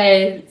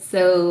 and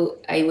so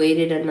I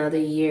waited another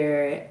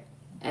year,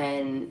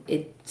 and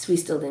we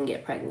still didn't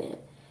get pregnant.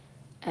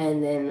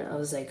 And then I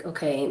was like,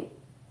 okay,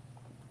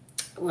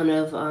 one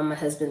of my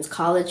husband's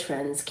college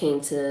friends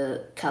came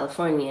to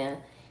California,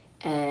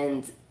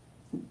 and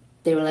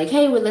they were like,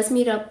 "Hey, well, let's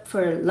meet up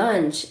for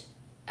lunch.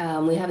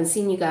 We haven't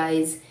seen you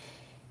guys."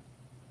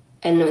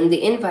 And then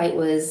the invite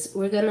was,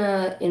 we're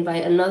gonna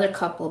invite another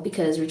couple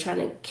because we're trying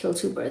to kill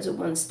two birds with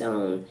one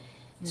stone.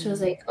 She was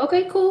Mm. like,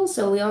 okay, cool.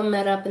 So we all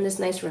met up in this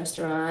nice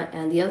restaurant,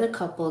 and the other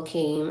couple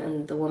came,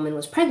 and the woman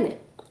was pregnant.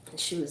 And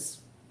she was,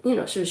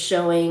 she was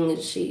showing,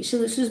 she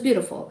was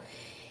beautiful.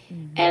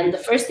 And Mhm. the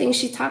first thing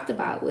she talked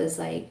about was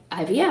like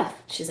IVF.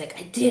 She's like,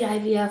 I did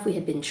IVF. We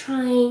had been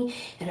trying,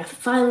 and it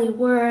finally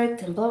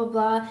worked, and blah blah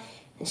blah.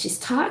 And she's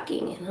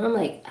talking, and I'm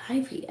like,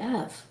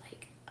 IVF.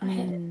 Like I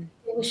had no Mm.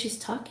 idea what she's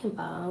talking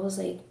about. I was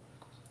like,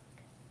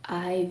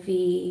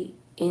 IV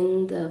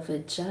in the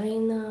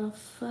vagina,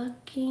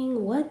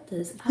 fucking. What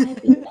does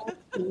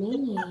IVF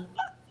mean?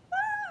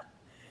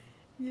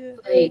 Yeah.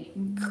 Like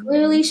Mhm.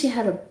 clearly, she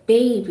had a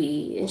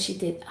baby, and she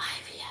did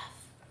IVF.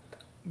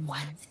 What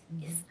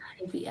Mhm. is Mhm.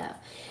 IVF?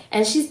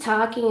 And she's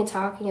talking and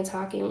talking and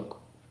talking.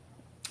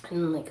 And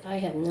I'm like, I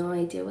have no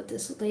idea what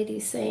this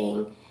lady's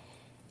saying.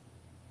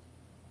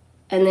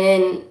 And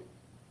then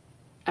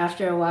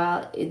after a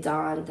while, it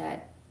dawned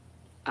that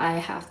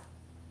I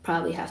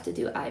probably have to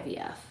do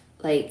IVF.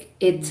 Like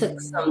it took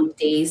Mm. some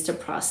days to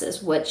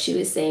process what she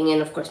was saying,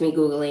 and of course, me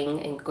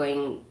googling and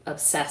going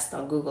obsessed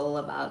on Google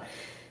about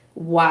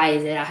why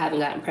is it I haven't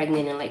gotten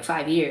pregnant in like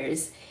 5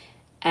 years,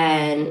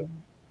 and Mhm.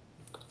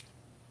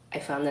 I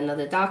found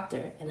another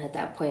doctor, and at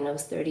that point, I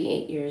was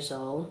 38 years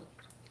old,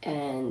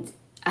 and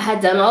I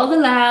had done all the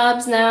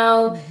labs.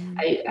 Now, Mhm.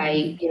 I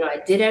Mhm. I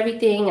did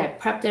everything. I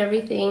prepped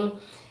everything,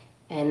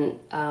 and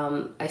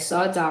I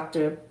saw a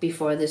doctor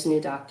before this new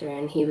doctor,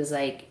 and he was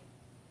like,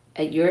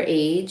 "At your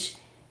age,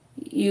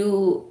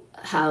 you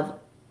have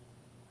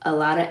a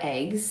lot of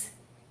eggs."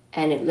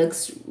 And it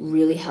looks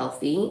really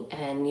healthy,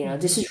 and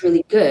this Mhm. is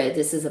really good.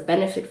 This is a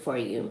benefit for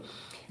you.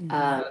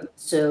 Mhm.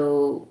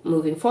 So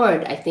moving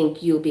forward, I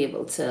think you'll be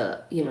able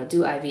to,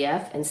 do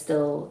IVF and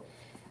still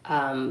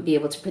be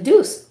able to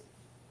produce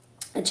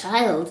a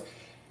child.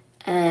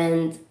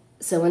 And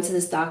so I went to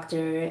this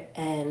doctor,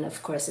 and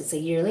of course, it's a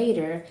year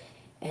later.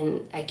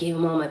 And I gave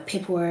him all my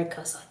paperwork.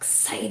 I was so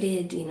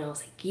excited. I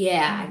was like,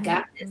 yeah, I Mhm.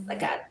 got this. I Mhm.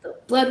 got the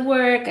blood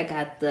work, I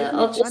got the Isn't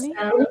it funny?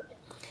 ultrasound.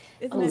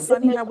 I Isn't it was,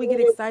 funny how we get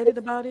excited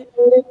about it?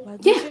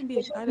 Like we yeah. shouldn't be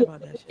excited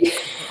about that shit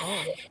at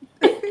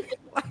all.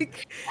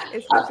 Like,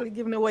 especially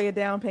giving away a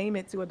down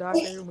payment to a doctor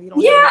and we don't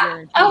have any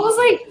Yeah, I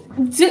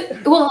guarantee. was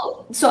like,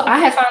 well, so I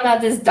had found out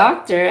this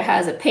doctor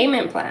has a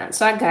payment plan.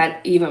 So I got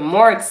even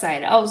more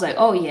excited. I was like,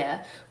 oh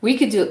yeah, we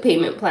could do a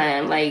payment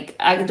plan. Like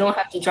I don't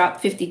have to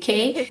drop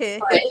 50K,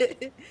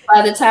 but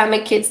by the time my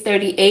kid's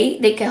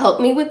 38, they can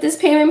help me with this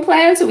payment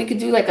plan. So we could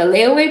do like a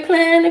layaway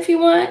plan if you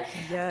want. Um,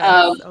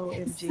 Yes,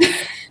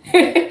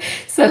 OMG.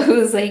 so it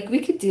was like, we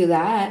could do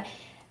that.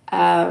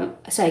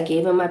 So I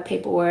gave him my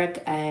paperwork,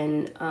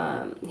 and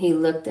he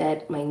looked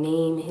at my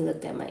name, he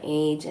looked at my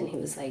age, and he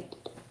was like,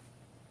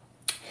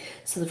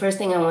 so the first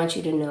thing I want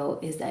you to know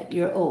is that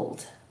you're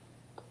old.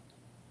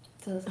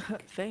 So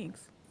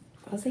Thanks.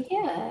 I was Fuck. like,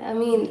 yeah, I Yeah.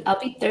 mean, I'll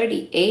be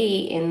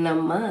 38 in a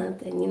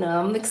month, and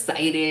I'm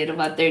excited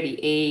about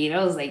 38.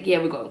 I was like, yeah,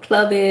 we're going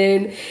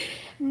clubbing.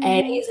 And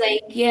Mhm. he's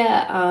like,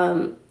 yeah,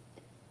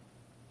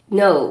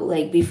 no,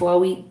 like before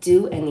we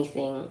do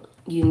anything,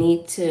 you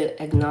need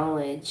to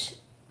acknowledge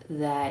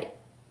that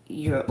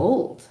you're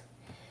old.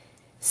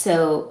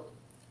 So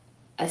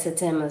I said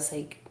to him, I was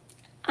like,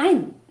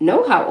 I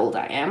know how old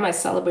I am. I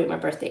celebrate my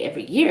birthday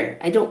every year.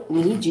 I don't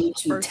need you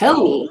to First of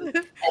tell all, me that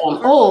I'm first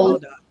of all,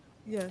 old, Doc.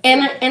 Yes.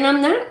 and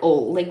I'm not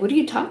old. Like, what are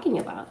you talking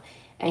about?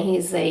 And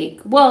he's like,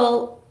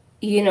 well,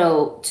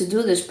 to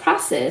do this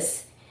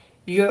process,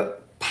 you're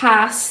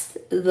past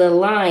the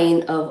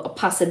line of a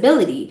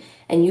possibility,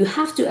 and you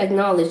have to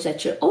acknowledge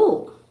that you're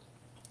old.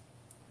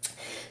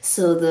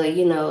 So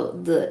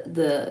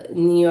the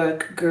New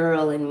York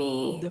girl in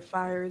me The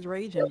fire is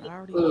raging. I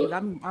already look.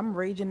 I'm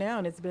raging now,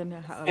 and it's been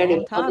a started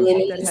long time bubbling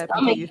since in that the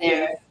happened to stomach you.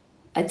 there.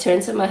 I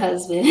turned to my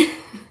husband,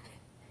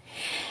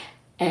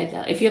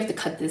 and if you have to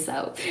cut this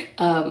out,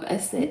 I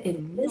said, if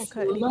Mm-mm, we don't this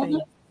cut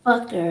anything.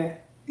 motherfucker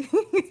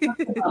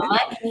about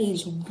my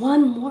age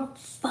one more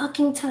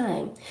fucking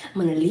time,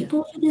 I'm gonna Yeah. leap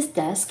over this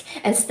desk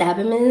and stab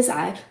him in his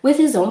eye with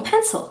his own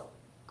pencil.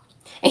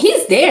 And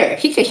he's there.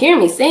 He could hear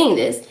me saying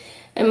this.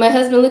 And my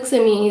husband looks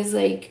at me. He's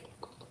like,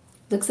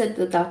 looks at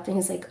the doctor. And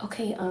he's like,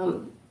 okay,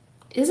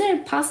 is there a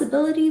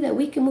possibility that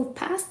we can move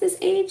past this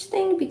age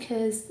thing?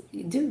 Because,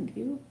 dude,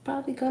 you're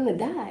probably gonna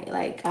die.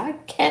 Like, I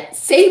can't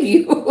save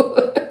you.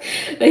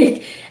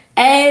 like,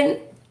 and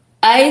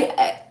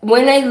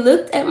when I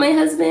looked at my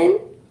husband,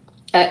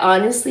 I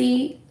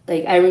honestly,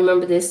 like, I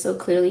remember this so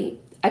clearly.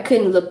 I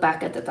couldn't look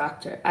back at the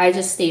doctor. I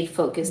just stayed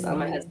focused on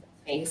my Mhm. husband's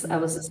face. I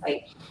was just Mhm.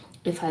 like,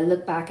 if I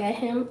look back at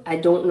him, I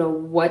don't know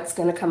what's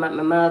gonna come out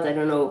my mouth. I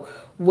don't know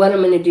what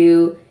I'm gonna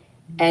do.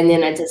 And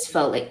then Mhm. I just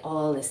felt like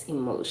all this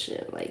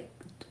emotion, like,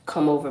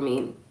 come over me.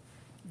 Mhm.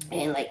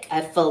 And like I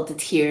felt the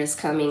tears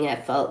coming. I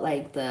felt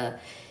like the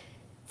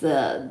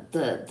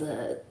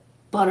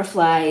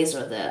butterflies,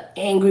 or the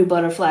angry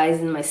butterflies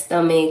in my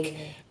stomach. Yeah.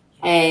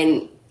 Yeah.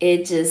 And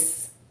it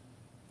just,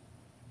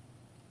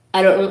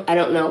 I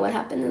don't know what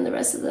happened in the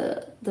rest of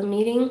the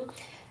meeting.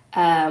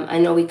 I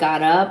know we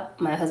got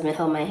up. My husband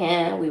held my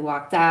hand. We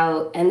walked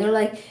out, and they're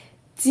like,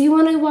 do you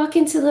want to walk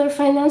into the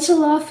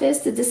financial office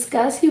to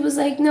discuss? He was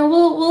like, no,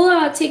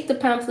 we'll take the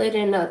pamphlet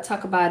and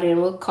talk about it,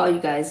 and we'll call you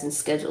guys and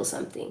schedule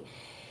something.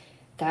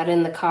 Got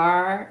in the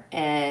car,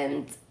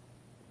 and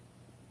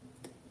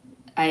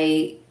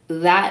I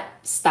that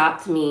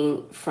stopped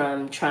me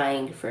from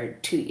trying for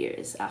 2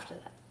 years after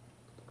that,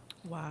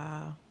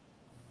 Wow.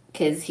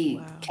 because he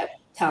Wow. kept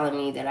telling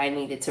me that I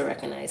needed to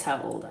recognize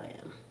how old I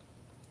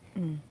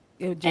Mm.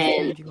 It just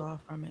am. turned you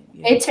off from it.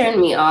 Yeah. It turned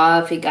me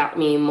off. It got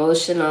me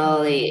emotional.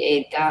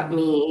 Mm-hmm.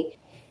 Mm-hmm.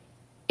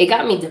 It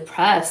got me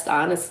depressed,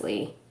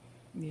 honestly.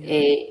 Yeah.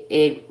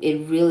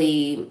 It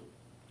really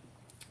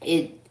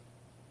it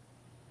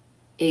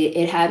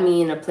it had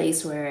me in a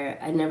place where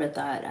I never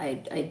thought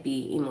I'd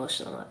be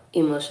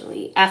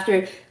emotionally.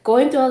 After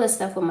going through all this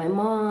stuff with my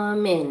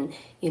mom and,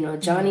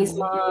 Johnny's Mm-hmm.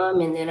 mom,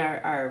 and then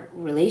our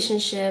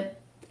relationship,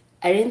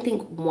 I didn't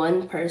think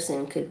one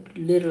person could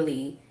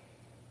literally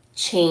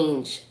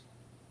change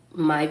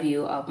my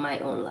view of my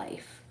own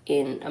life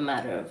in a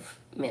matter of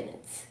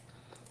minutes.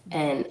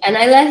 Yeah. And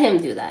I let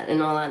him do that,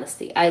 in all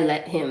honesty. I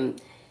let him,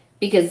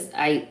 because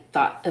I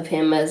thought of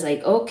him as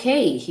like,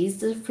 okay,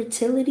 he's the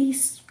fertility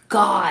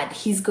god.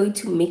 He's going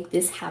to make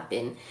this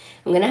happen.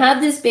 I'm going to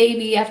have this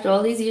baby after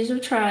all these years of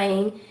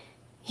trying.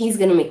 He's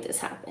going to make this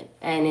happen.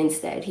 And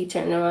instead, he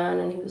turned around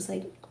and he was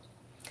like,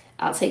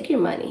 I'll take your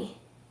money,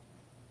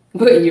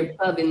 but you're Mm-hmm.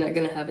 probably not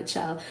going to have a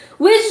child,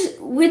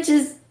 which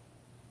is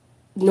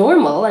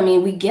normal. I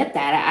mean, we get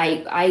that.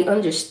 I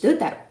understood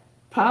that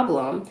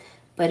problem,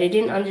 but I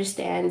didn't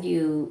understand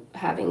you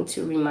having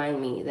to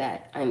remind me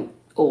that I'm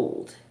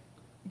old.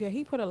 Yeah,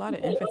 he put a lot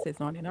of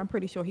emphasis on it. And I'm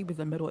pretty sure he was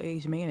a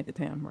middle-aged man at the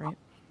time, right?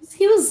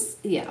 He was,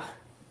 yeah,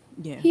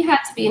 Yeah. he had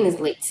to be in Yeah. his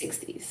late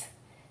 60s.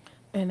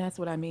 And that's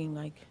what I mean.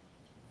 Like,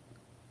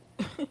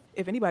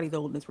 if anybody's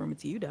old in this room,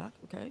 it's you, Doc.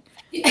 Okay.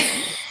 Shit.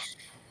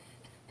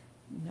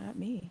 Not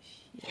me.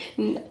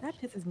 Shit. That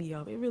pisses me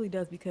off. It really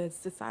does because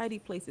society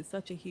places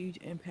such a huge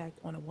impact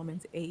on a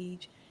woman's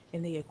age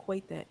and they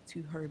equate that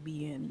to her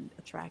being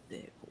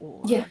attractive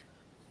Yeah, or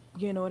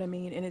you know what I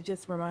mean? And it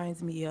just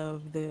reminds me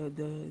of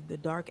the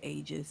dark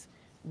ages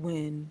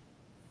when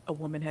a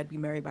woman had to be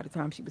married by the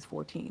time she was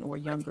 14 or a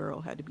young girl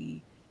had to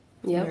be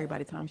yep, married by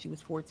the time she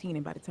was 14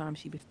 and by the time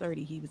she was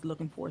 30 he was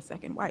looking for a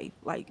second wife.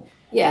 Like,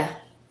 yeah,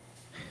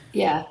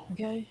 yeah.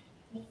 okay,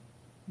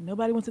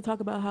 nobody wants to talk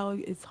about how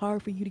it's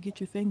hard for you to get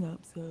your thing up,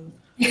 so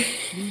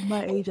leave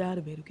my age out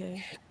of it,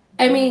 okay?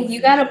 I Leave mean, my you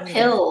age got a out of it.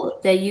 pill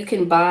that you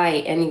can buy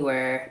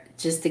anywhere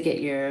just to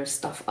get your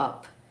stuff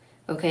up.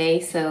 Okay,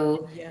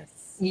 so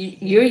Yes,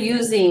 you're yes.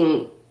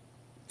 using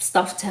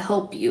stuff to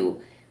help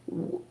you.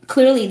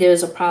 Clearly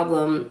there's a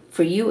problem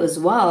for you as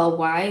well.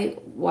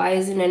 Why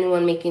isn't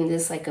anyone making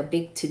this like a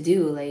big to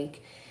do?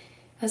 Like,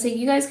 I was like,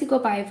 you guys could go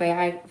buy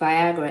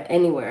Viagra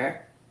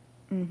anywhere,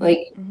 Mhm. like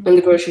Mhm. in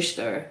the grocery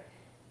store.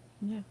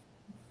 Yeah.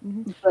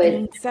 Mhm. But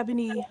And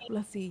 70,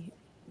 let's see,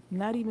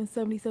 not even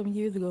 77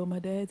 years ago, my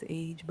dad's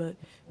age, but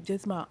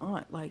just my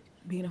aunt, like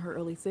being in her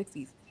early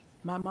 60s.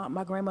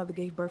 My grandmother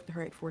gave birth to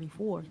her at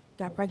 44,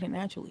 got pregnant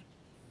naturally.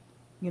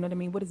 You know what I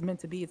mean? What is meant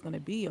to be is going to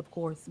be, of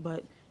course,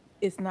 but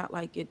it's not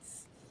like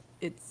it's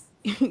a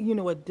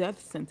death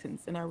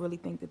sentence. And I really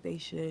think that they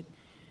should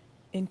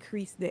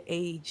increase the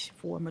age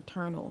for the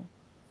maternal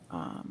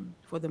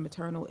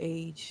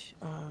age,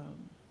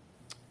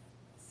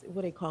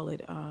 what they call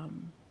it,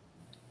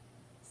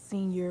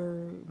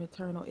 senior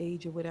maternal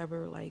age or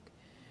whatever. Like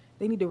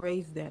they need to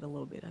raise that a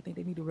little bit. I think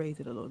they need to raise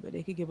it a little bit.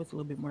 They could give us a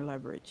little bit more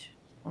leverage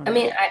on I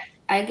mean, that.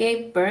 I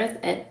gave birth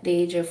at the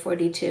age of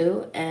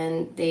 42,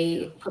 and Yeah,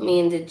 they put me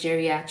in the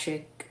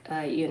geriatric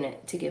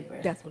unit to give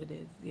birth. that's what it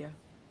is. Yeah,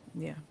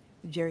 yeah.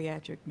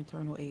 Geriatric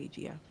maternal age.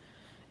 Yeah,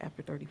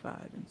 after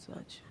 35 and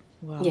such.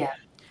 Wow. Yeah,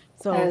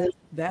 So uh,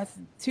 that's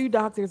two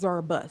doctors are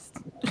a bust.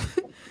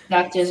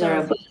 doctors are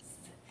a So bust.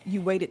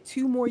 you waited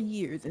 2 more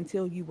years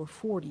until you were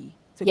 40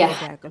 to Yeah.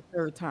 go back a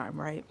third time,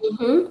 right?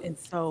 Hmm. And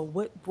so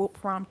what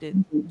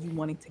prompted you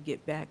wanting to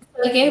get back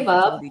I for gave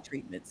up. fertility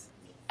treatments?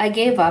 I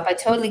gave up. I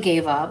totally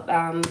gave up.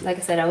 Like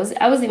I said, I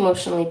was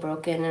emotionally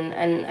broken,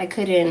 and I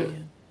couldn't.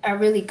 Yeah. I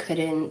really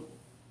couldn't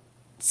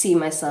see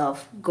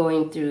myself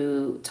going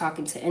through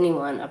talking to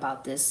anyone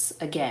about this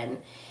again.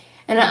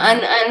 And I,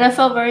 and, Mhm. and I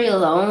felt Mhm. very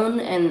alone,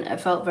 and I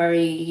felt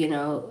very,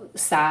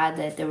 sad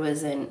that there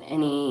wasn't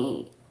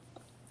anybody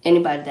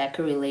that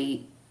could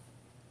relate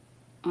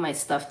my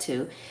stuff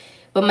to.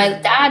 But my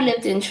Yeah. dad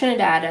lived in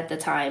Trinidad at the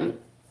time,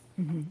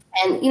 Mhm.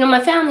 and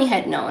my family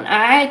had known.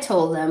 I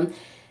told them,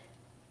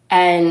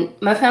 and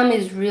my family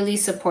is really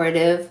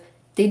supportive.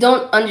 They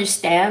don't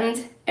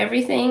understand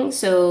everything,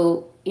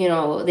 so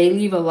they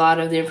leave a lot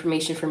of the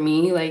information for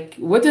me. Like,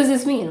 what does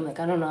this mean? I'm like,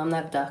 I don't know. I'm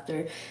not a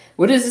doctor.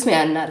 What does this mean?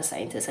 I'm not a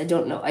scientist. I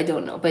don't know. I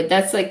don't know. But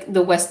that's like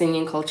the West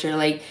Indian culture.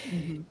 Like,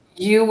 Mhm.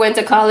 you went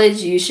to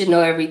college, you should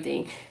know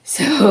everything.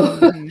 So,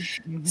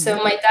 Mhm. so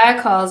Mhm. my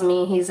dad calls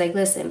me. He's like,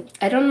 listen,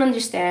 I don't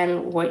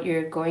understand what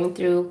you're going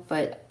through,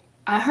 but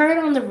I heard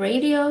on the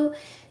radio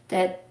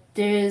that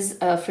there's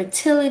a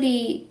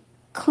fertility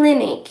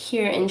clinic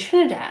here in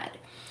Trinidad.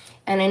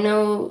 And I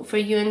know for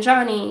you and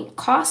Johnny,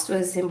 cost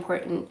was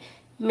important.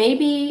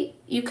 maybe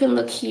you can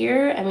look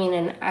here. I mean,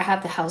 and I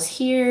have the house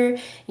here.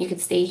 You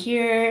could stay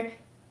here.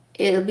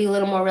 It'll be a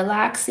little more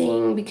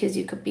relaxing because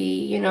you could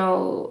be,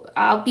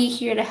 I'll be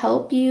here to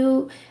help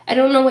you. I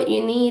don't know what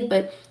you need,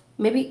 but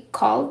maybe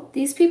call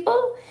these people."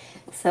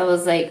 So I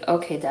was like,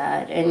 "Okay,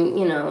 Dad."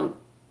 And,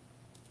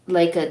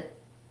 like a,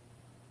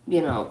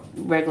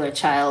 regular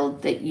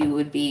child that you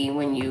would be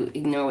when you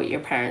ignore what your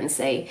parents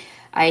say.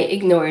 I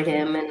ignored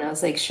him and I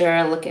was like, "Sure,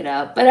 I'll look it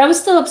up." But I was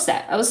still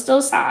upset. I was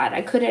still sad.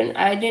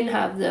 I didn't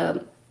have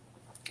the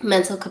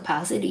mental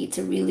capacity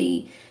to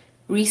really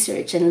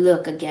research and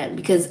look again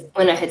because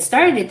when I had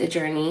started the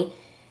journey,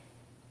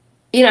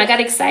 I got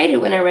excited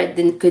when I read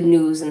the good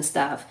news and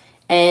stuff.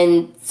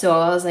 And so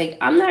I was like,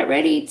 I'm not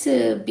ready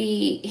to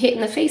be hit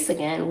in the face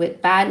again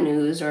with bad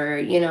news or,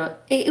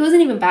 it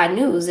wasn't even bad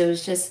news. It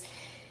was just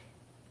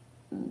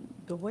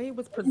The way it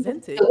was the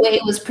presented. way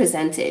it was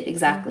presented. Hmm.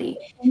 Exactly.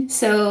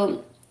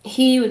 So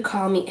he would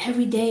call me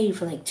every day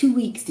for like 2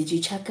 weeks. "Did you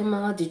check him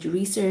out? Did you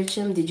research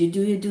him? Did you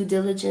do your due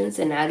diligence?"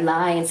 And I'd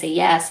lie and say,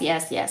 "Yes,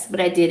 yes, yes," but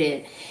I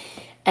didn't.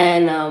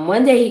 And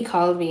one day he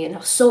called me and I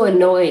was so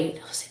annoyed.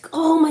 I was like,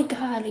 "Oh my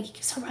God, like he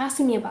keeps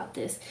harassing me about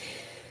this."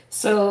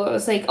 So I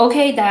was like,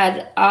 "Okay,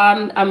 Dad,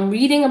 I'm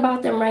reading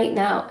about them right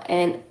now."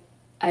 And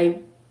I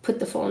put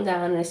the phone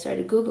down and I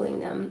started Googling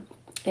them.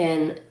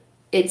 And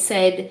it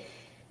said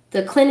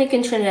the clinic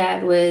in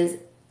Trinidad was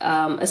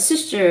a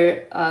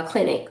sister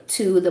clinic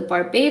to the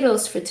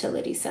Barbados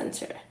Fertility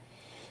Center.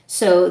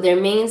 So their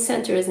main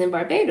center is in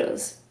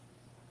Barbados.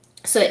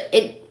 So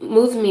it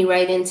moved me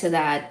right into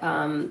that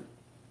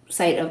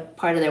site of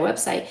part of their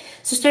website.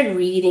 So I started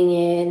reading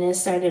it and I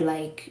started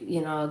like,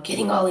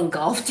 getting all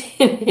engulfed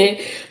in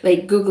it,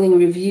 like Googling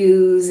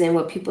reviews and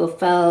what people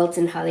felt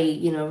and how they,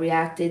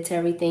 reacted to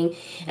everything.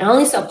 And I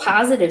only saw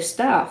positive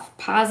stuff,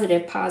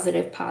 positive,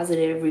 positive,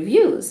 positive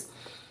reviews.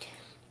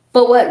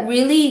 But what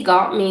really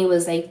got me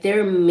was like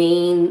their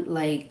main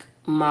like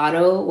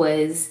motto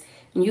was,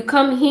 "You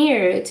come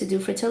here to do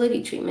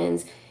fertility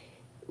treatments,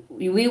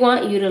 we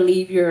want you to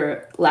leave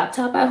your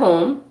laptop at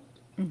home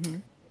Hmm.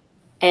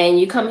 and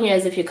you come here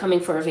as if you're coming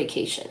for a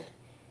vacation.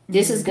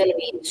 This is Hmm. going to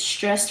be a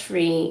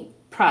stress-free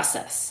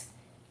process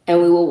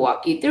and we will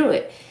walk you through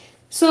it."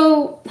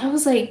 So I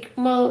was like,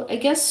 well, I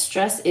guess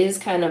stress is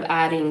kind of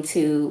adding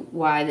to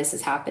why this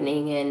is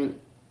happening. And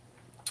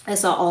I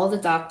saw all the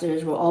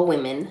doctors were all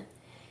women,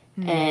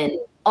 Hmm. and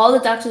all the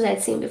doctors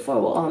I'd seen before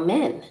were all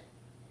men,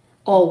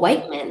 all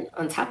white men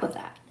on top of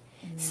that.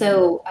 Hmm.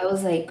 So I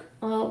was like,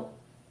 well,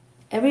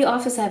 every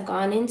office I've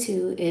gone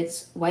into,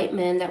 it's white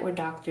men that were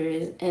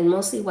doctors and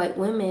mostly white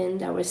women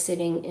that were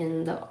sitting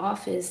in the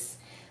office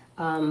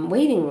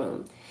waiting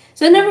room.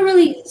 So I never Hmm.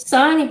 really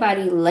saw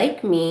anybody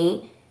like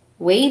me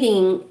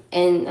waiting,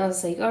 and I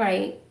was like, all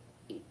right.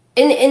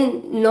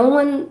 And no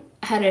one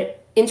had an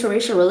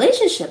interracial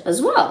relationship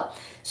as well.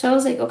 So I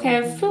was like, okay,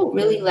 I Hmm. feel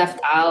really left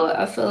out.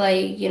 I feel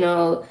like,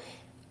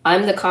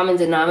 I'm the common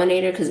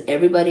denominator because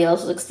everybody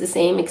else looks the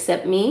same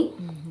except me.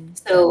 Hmm.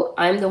 So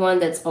I'm the one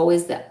that's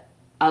always the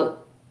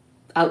out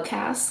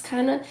outcast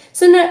kind of.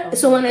 So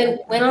Oh, when I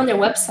went I on their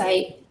see.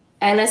 website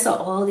and I saw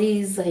all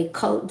these like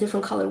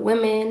different colored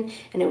women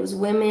and it was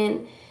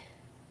women,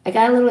 I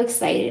got a little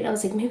excited. I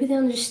was like, maybe they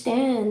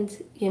understand,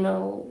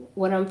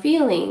 what I'm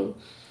feeling.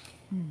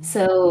 Hmm.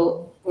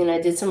 So, I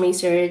did some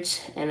research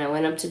and I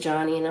went up to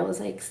Johnny and I was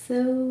like,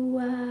 "So,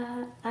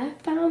 I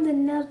found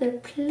another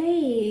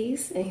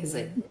place." And he's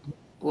like,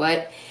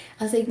 "What?"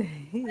 I was like,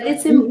 "But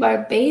it's in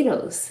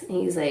Barbados." And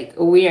he's like,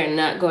 "We are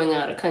not going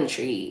out of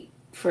country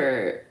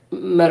for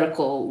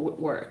medical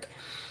work."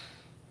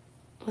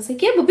 I was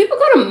like, "Yeah, but people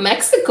go to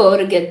Mexico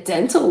to get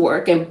dental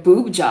work and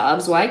boob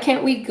jobs. Why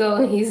can't we go?"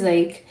 And he's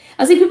like,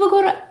 I was like, "People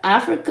go to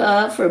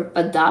Africa for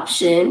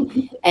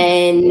adoption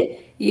and,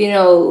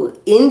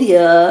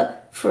 India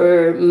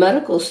for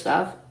medical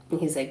stuff." And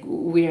he's like,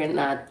 we are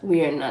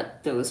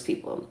not those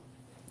people.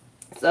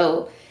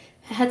 So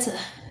I had to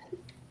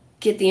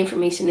get the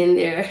information in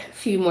there a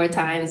few more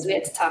times. We Hmm.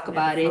 had to talk Had to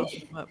about it.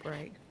 soften them up,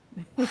 right?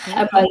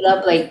 I brought it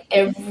up like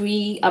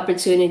every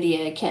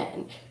opportunity I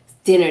can.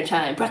 Dinner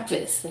time,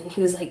 breakfast. And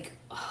he was like,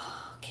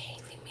 "Oh, okay,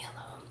 leave me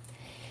alone."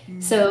 Hmm.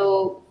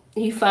 So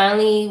he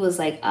finally was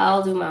like,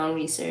 "I'll do my own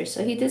research."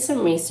 So he did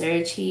some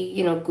research.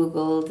 He,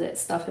 Googled that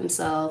stuff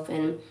himself.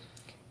 And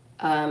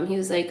he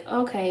was like,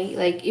 "Okay,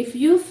 like if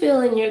you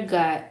feel in your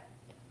gut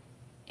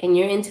and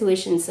your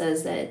intuition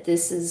says that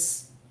this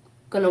is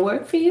going to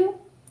work for you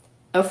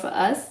or for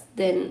us,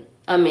 then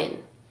I'm in."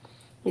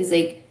 He's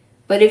like,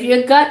 "But if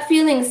your gut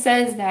feeling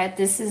says that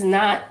this is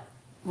not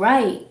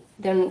right,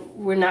 then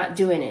we're not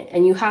doing it.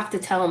 And you have to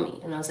tell me."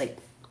 And I was like,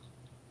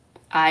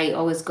 I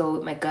always go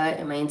with my gut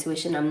and my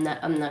intuition. I'm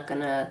not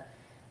gonna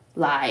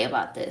lie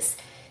about this.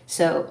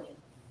 So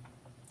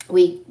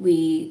we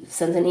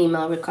sent an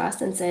email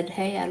request and said,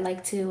 "Hey, I'd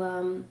like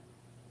to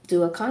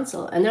do a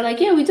consult." And they're like,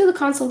 "Yeah, we do the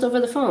consult over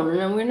the phone and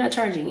then we're not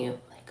charging you."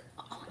 Like,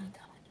 oh my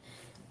God,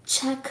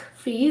 check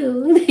for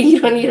you. You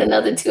don't need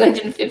another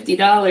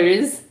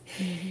 $250.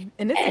 Hmm.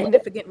 And it's And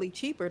significantly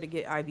cheaper to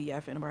get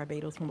IVF in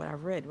Barbados from what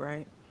I've read,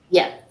 right?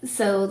 Yeah.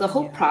 So the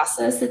whole Yeah.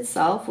 process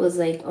itself was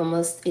like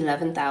almost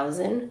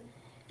 11,000.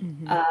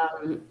 Mm-hmm.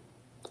 Um,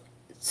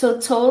 so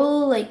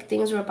total, like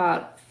things were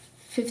about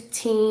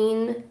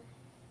 15.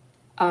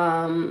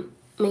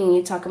 I mean,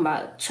 you're talking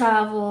about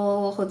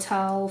travel,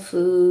 hotel,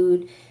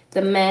 food,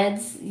 the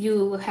meds.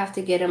 You have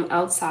to get them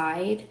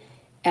outside.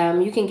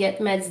 You can get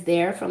meds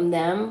there from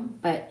them,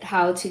 but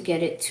how to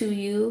get it to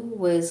you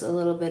was a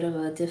little bit of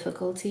a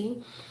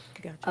difficulty.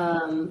 Gotcha.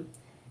 Um,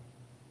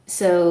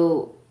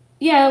 so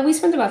yeah, we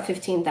spent about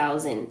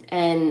 15,000,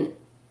 and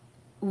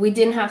we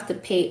didn't have to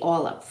pay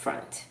all up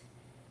front.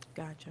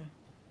 Gotcha.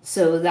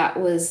 So that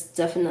was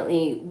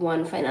definitely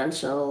one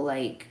financial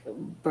like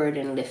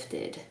burden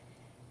lifted.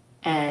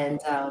 Okay.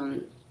 And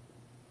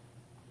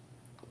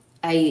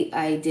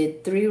I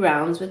did 3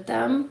 rounds with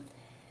them.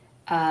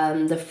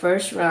 The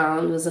first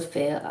round was a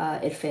fail.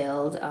 It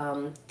failed.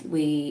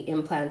 We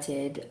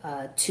implanted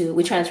two.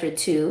 We transferred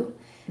two,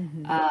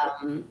 Mm-hmm.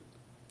 um,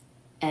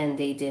 and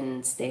they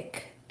didn't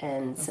stick.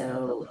 And Okay.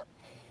 so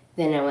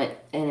then I went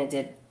and I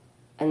did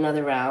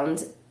another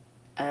round,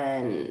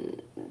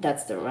 and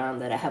that's the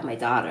round that I have my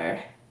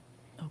daughter.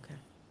 Okay.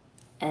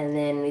 And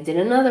then we did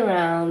another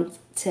round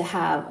to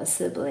have a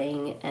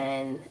sibling,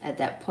 and at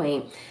that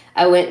point,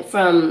 I went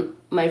from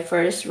my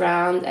first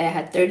round. I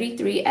had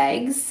 33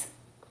 eggs.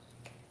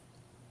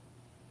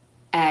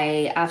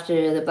 I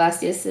After the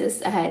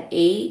blastiocyst, I had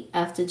 8.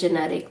 After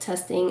genetic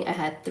testing, I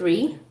had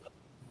 3. Okay.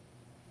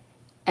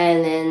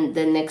 And then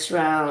the next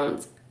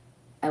round,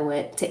 I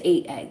went to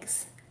 8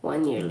 eggs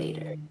 1 year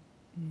later. Mm,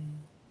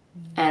 mm,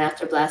 mm. And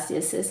after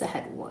blastiocyst, I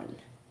had 1.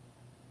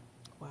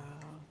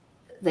 Wow.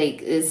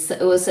 Like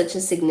it was such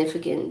a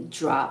significant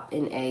drop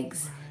in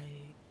eggs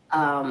Right.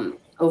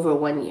 over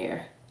 1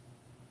 year.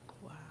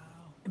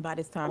 Wow. And by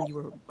this time, you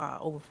were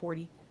over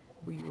 40.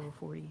 Were you over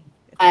 40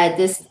 at this At point?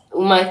 this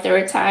my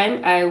third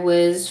time, I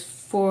was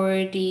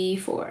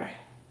 44.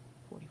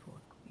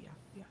 44. Yeah.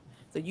 Yeah.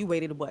 So you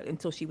waited what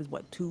until she was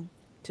what, two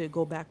to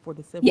go back for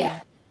the Yeah.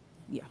 sibling?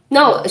 Yeah.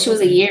 No, Mm-hmm. she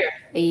was a Okay. year.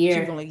 A She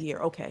was year. only a year.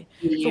 Okay.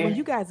 A So when year.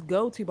 you guys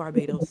go to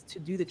Barbados to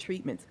do the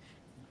treatments,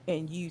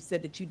 and you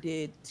said that you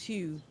did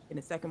two, and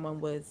the second one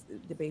was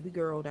the baby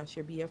girl, that's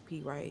your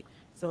BFP, right?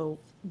 So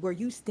were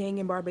you staying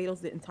in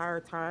Barbados the entire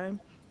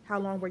time? How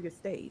long were your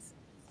stays?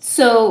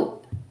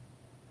 So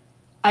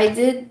I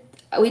did.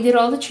 We did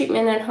all the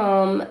treatment at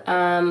home.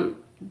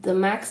 The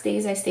max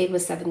days I stayed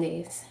was 7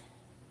 days.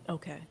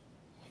 Okay.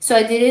 So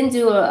I didn't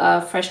do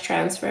a fresh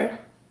transfer.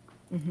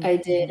 Mm-hmm. I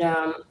Mm-hmm. did.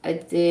 I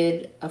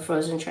did a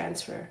frozen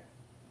transfer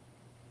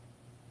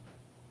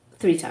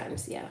 3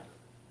 times. Yeah.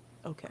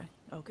 Okay.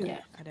 Okay. Yeah.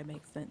 That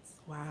makes sense.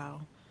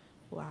 Wow.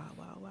 Wow.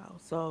 Wow. Wow.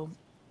 So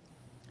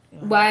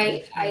Why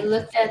that's I very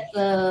looked at interesting.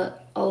 the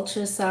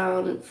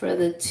ultrasound for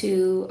the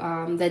two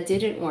that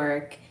didn't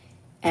work,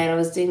 and I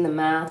was doing the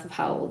math of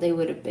how old they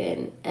would have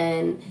been,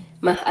 and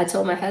I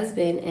told my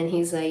husband, and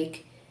he's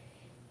like,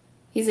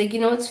 you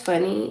know what's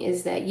funny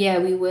is that yeah,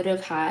 we would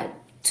have had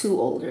 2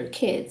 older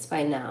kids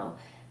by now,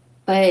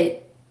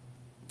 but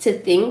to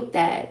think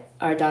that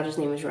our daughter's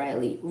name is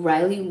Riley,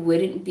 Riley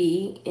wouldn't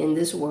be in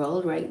this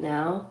world right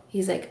now.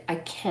 He's like, I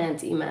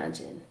can't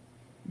imagine.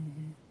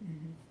 Mm-hmm.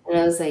 Mm-hmm. And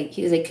I was like,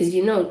 he was like, because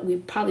we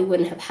probably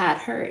wouldn't have had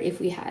her if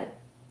we had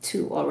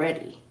 2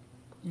 already.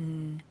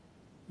 Mm-hmm.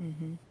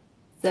 Mm-hmm.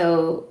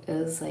 So it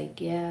was like,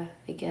 yeah,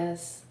 I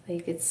guess.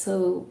 Like it's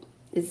so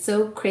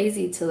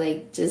crazy to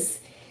like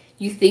just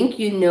you think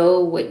you know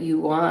what you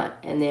want,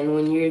 and then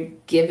when you're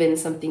given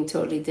something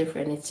totally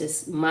different, it's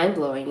just mind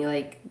blowing. You're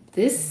like,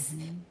 this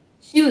Mm-hmm.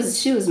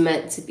 she was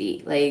meant to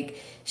be.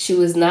 Like she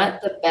was Yeah.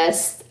 not the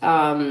best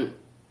on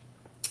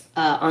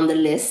the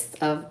list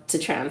of to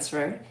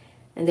transfer.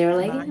 And they were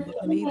like, Mine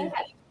wasn't yeah, either.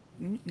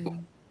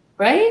 Mm-mm.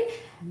 right?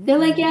 They're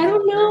like, Mm-mm. yeah, I They were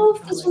don't very know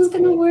if this solid. one's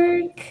gonna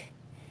work.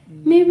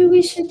 Maybe Mm-hmm.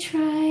 we should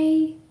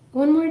try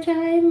one more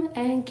time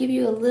and give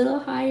you a little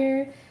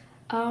higher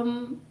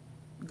um,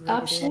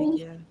 Graded egg, option.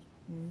 yeah.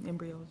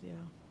 Embryos, yeah.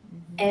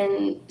 Mm-hmm.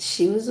 And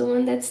she was the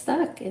one that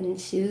stuck, and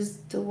she was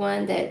the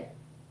one that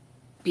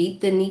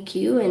beat the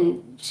NICU.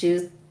 And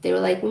they were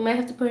like, we might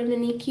have to put her in the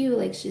NICU.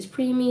 Like she's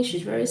preemie,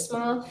 she's very Mm-hmm.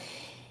 small.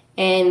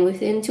 And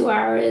within 2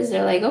 hours,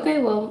 they're like,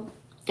 okay, well,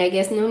 I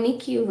guess no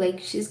NICU. Like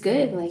she's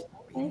good. Mm-hmm. Like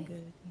Being okay,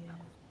 good, yeah.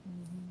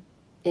 Mm-hmm.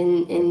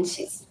 Yeah. and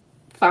she's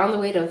found a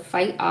way to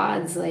fight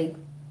odds like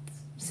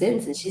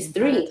since, and The she's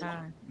entire 3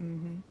 time.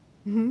 Mm-hmm.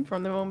 Mm-hmm.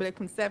 From the moment of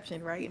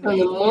conception, right? In the from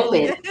the baby. Yeah,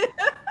 moment. yeah.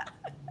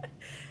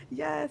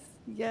 Yes,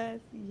 yes,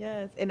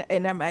 yes. And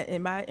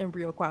my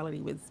embryo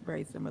quality was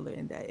very similar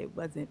in that it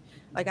wasn't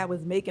like I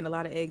was making a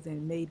lot of eggs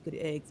and made good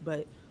eggs,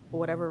 but for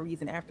whatever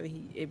reason, after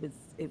it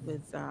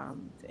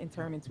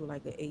turned into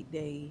like an 8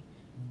 day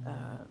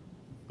uh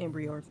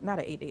embryo, or not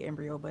an 8 day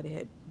embryo, but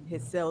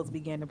his cells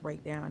began to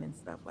break down and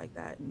stuff like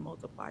that and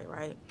multiply,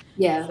 right?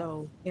 Yeah,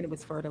 So and it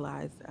was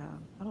fertilized.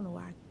 I don't know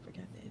why I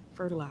forgot that.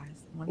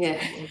 Fertilized. One yeah.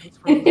 the egg was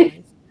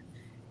fertilized,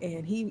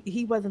 and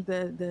he wasn't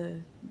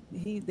the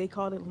he they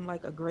called him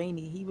like a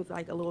grainy. He was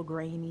like a little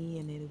grainy,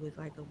 and it was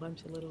like a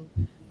bunch of little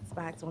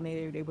spots on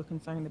there they were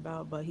concerned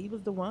about, but he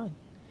was the one.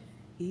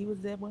 he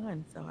was the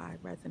one. So I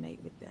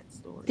resonate with that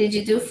story. Did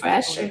you That's do part of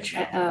the fresh story or of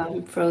my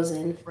life.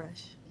 frozen?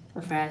 Fresh.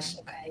 Or fresh. Hmm.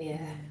 Okay, yeah.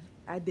 Yeah.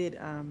 I did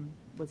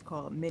what's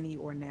called mini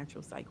or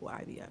natural cycle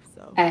IVF.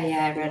 So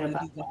Yeah, I they read only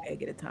about do one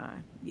egg at a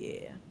time.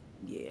 Yeah.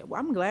 Yeah. Well,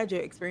 I'm glad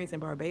your experience in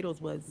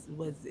Barbados was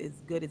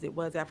as good as it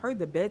was. I've heard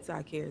the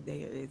bedside care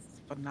there is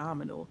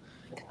phenomenal.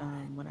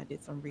 When I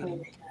did some Oh reading,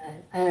 my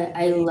God. it's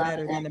I way love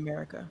better them. than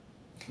America.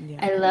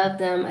 Yeah. I love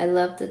them. I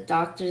love the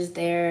doctors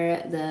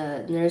there,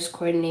 the nurse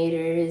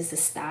coordinators, the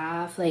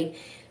staff. Like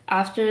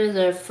after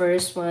the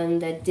first one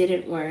that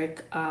didn't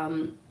work,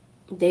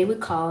 they would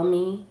call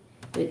me,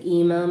 they would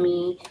email Hmm.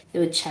 me, they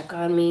would check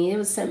on me. They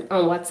would send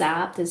on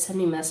WhatsApp. They'd send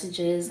me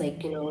messages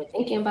like, Hmm. we're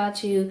thinking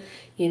about you.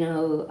 You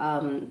know,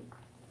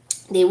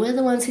 they were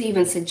the ones who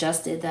even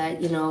suggested that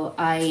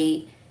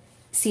I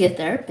see a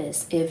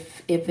therapist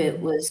if it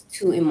Hmm. was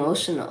too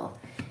emotional,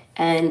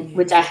 and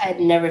which Yeah. I had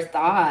never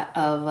thought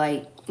of,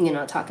 like,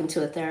 talking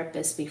to a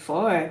therapist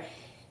before,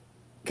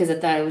 because I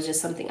thought it was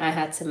just something I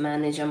had to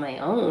manage on my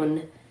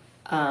own.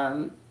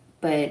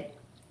 But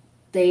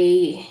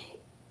they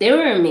they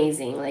were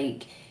amazing.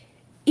 Like,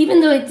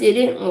 even though it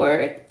didn't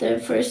work the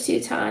first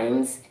two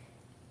times,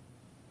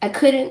 I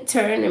couldn't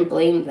turn and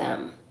blame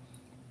them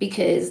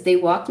because they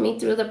walked me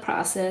through the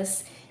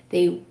process.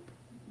 They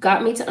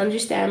got me to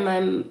understand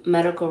my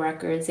medical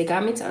records. They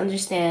got me to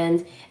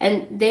understand,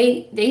 and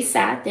they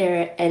sat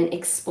there and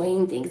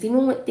explained things,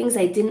 even with things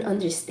I didn't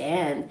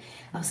understand.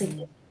 I was like,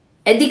 Hmm.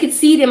 and they could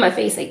see it in my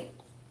face, like,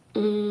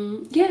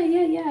 yeah,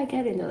 yeah, yeah, I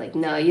get it. And they're like,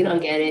 no, you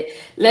don't Yeah. get it.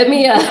 Let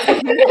me,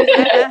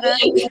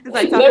 It's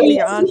like let talking to me,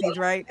 your aunties,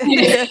 right?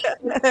 yeah,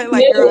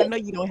 Like, girl, I yeah. know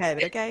you don't have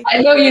it, okay?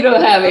 I know you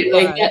don't have Stop it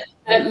like lying. that.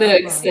 That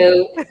Stop look. lying.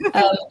 So,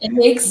 and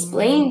they Hmm.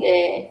 explained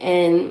it,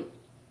 and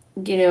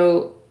you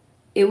know,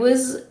 it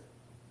was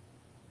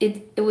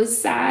it was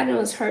sad and it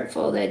was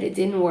hurtful that it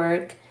didn't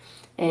work,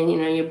 and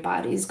your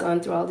body's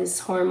gone through all these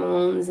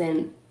hormones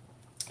and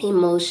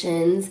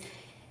emotions,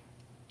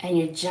 and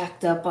you're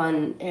jacked up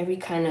on every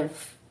kind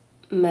of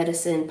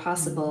medicine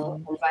possible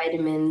Hmm. and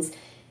vitamins.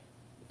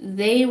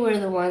 They were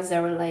the ones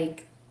that were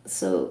like,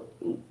 so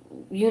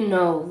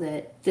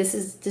that this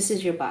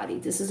is your body,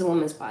 this is a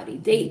woman's body.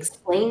 They Hmm.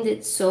 explained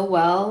it so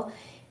well,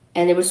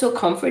 and they were so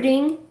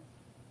comforting.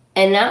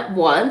 And not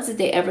once did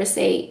they ever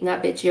say, "Nah,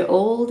 bitch, you're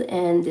old,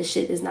 and this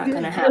shit is not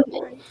gonna happen."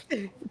 Right.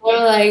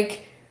 They're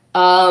like,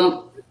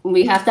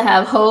 we have to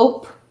have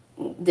hope.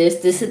 There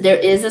Hmm.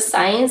 is a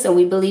science, and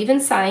we believe in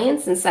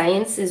science, and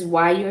science is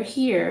why you're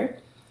here.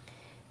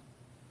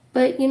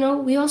 But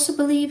we also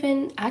believe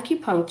in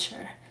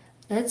acupuncture.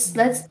 Let's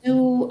Hmm.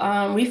 do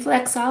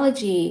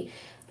reflexology.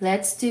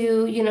 Let's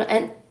do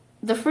and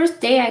the first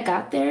day I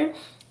got there,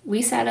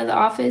 we sat at the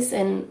office,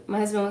 and my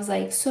husband was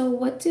like, "So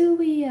what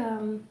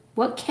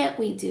can't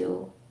we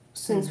do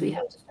since we Hmm.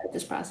 have to start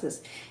this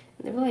process?"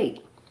 And they were like,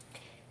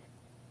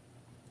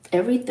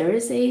 every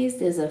Thursdays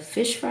there's a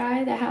fish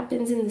fry that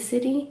happens in the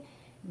city.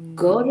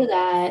 Go to Hmm.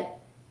 that,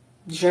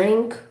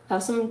 drink,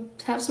 have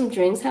some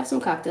drinks, have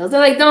some cocktails. They're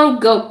like,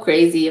 don't go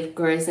crazy, of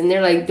course. And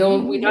they're like,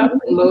 don't we're not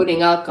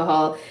promoting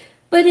alcohol,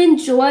 but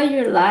enjoy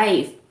your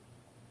life.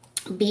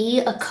 Be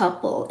a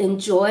couple.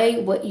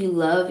 Enjoy what you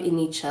love in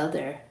each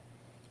other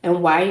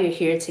and why you're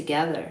here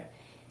together.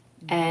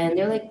 And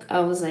they're Hmm. like, I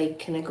was like,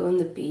 can I go on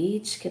the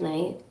beach? Can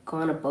I go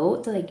on a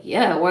boat? They're like,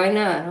 yeah, why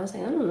not? I was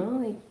like, I don't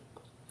know. Like,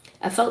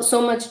 I felt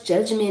so much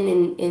judgment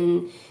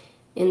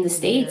in the In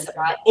States America.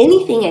 about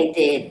anything Yeah. I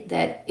did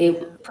that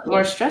Yeah. it put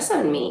more stress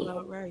You're on so me.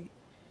 about right.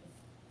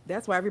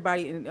 That's why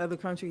everybody in other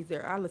countries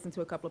there, I listen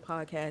to a couple of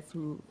podcasts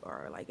who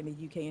are like in the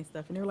UK and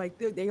stuff, and they're like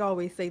they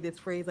always say this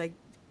phrase like,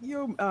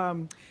 "You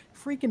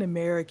freaking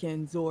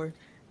Americans," or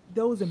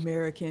 "those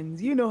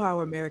Americans." You know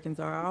how Americans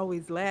are. I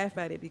always laugh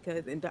at it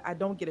because, and I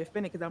don't get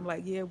offended because I'm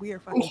like, yeah, we are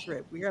fucking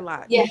trip. We're a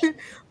lot. Yeah,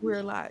 We're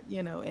a lot,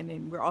 and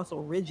then we're also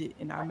rigid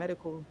in our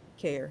medical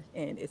care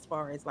and as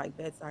far as like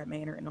bedside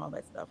manner and all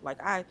that stuff. Like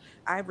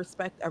I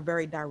respect a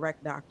very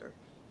direct doctor,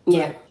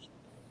 yeah, but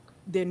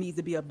there needs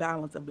to be a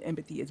balance of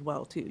empathy as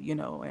well too,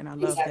 and I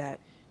love exactly. that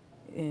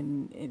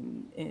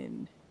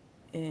in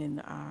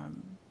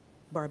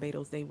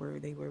Barbados they were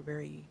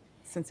very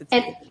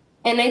And sensitive.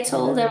 and I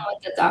told them Hmm.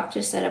 what the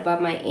doctor said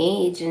about my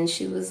age, and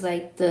she was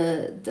like,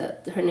 the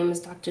her name is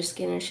Dr.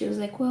 Skinner. She was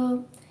like,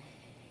 well,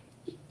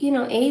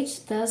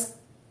 age does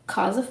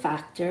cause a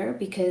factor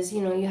because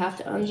you have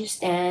to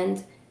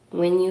understand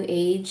when you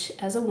age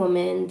as a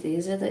woman,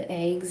 these are the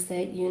eggs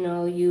that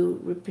you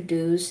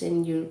reproduce,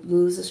 and you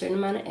lose a certain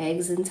amount of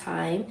eggs in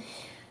time.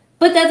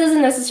 But that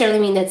doesn't necessarily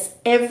mean that's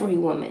every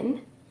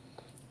woman.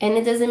 And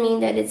it doesn't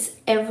mean that it's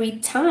every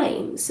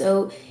time.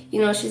 So,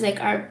 she's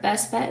like, our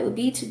best bet would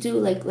be to do,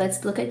 like,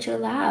 let's look at your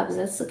labs,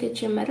 let's look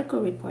at your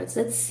medical reports,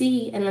 let's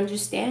see and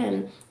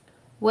understand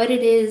what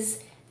it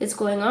is that's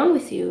going on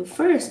with you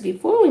first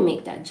before we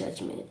make that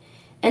judgment.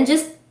 And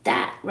just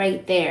that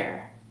right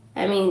there.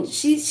 I mean,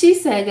 she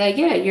said, like,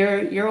 yeah,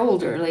 you're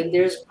older, like Hmm.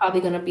 there's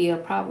probably gonna be a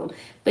problem.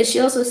 But she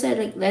also said,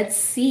 like, let's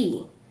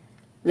see.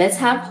 Let's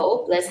have Hmm.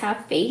 hope, let's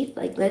have faith,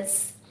 like,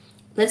 let's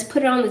let's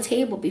put it on the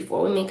table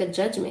before we make a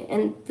judgment.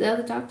 And the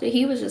other doctor,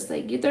 he was just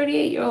like, you're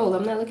 38-year-old.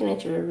 I'm not looking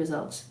at your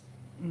results.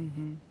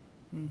 Mm-hmm.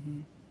 Mm-hmm.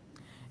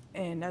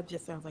 And that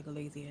just sounds like a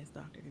lazy ass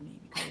doctor to me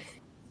because,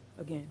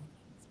 again,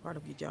 it's part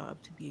of your job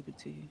to be able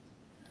to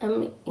I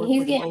mean, work he's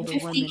with an getting older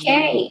woman and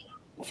 50K.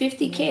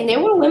 50K. yeah, And there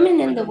were women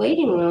in the yeah,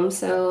 waiting room.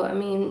 So, I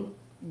mean,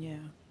 yeah,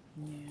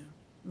 yeah.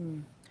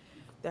 Mm,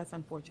 that's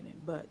unfortunate,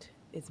 but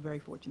it's very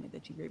fortunate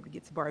that you were able to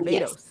get to yes.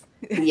 Barbados.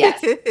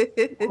 Yes.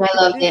 I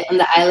loved it. And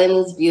the island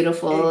was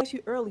beautiful. Asked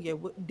you earlier,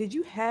 did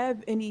you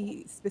have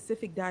any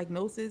specific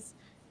diagnosis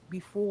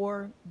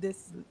before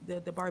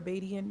the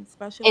Barbadian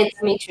specialist?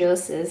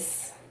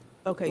 Endometriosis.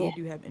 Okay, Yeah.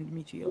 you do have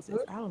endometriosis.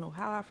 I don't know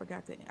how I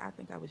forgot to. I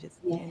think I was just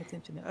Yeah. paying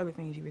attention to other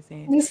things you were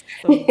saying.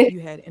 So you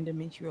had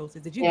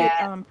endometriosis. Did you get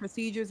Yeah.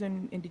 procedures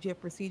and did you have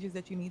procedures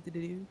that you needed to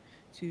do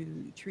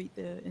to treat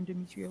the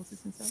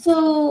endometriosis and stuff?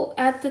 So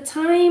at the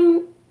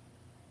time,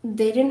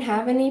 they didn't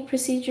have any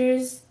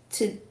procedures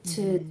to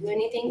do Mm-hmm.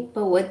 anything,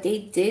 but what they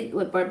did,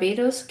 what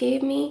Barbados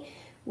gave me,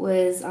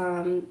 was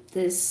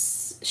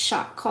this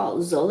shot called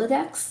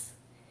Zoladex.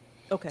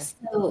 Okay.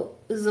 So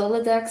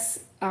Zoladex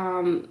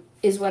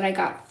is what I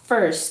got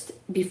first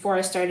before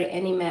I started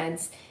any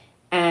meds,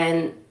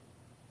 and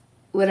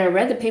when I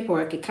read the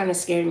paperwork, it kind of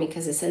scared me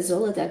because it said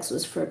Zoladex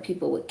was for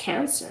people with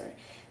cancer,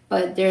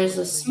 but there's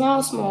a Absolutely.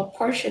 Mm-hmm. small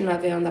portion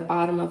of it on the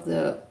bottom of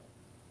the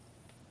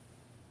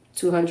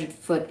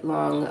 200-foot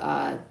long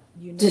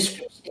You know,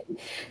 description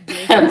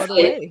there's no other pamphlet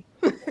way.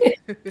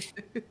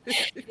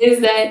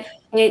 is that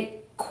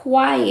it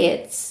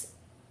quiets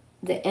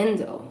the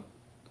endo.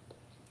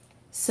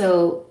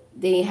 So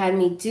they had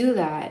me do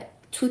that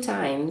 2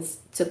 times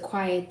to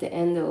quiet the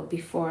endo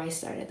before I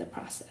started the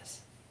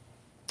process.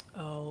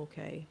 Oh,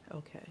 okay.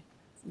 Okay.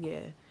 Yeah.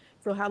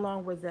 So how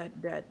long was that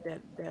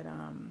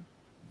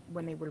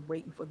when they were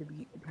waiting for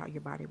how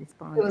your body It was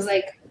responded?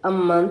 like a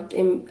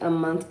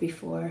month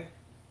before.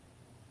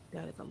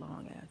 That is a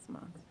long ass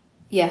month.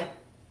 Yeah.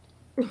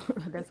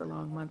 That's a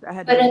long month. I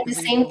had But done at the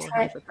same cerebral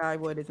time,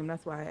 hypothyroidism.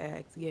 That's why I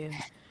asked. Yeah.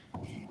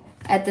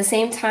 I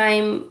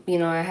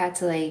had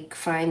to like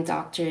find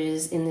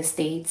doctors in the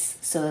States.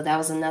 So that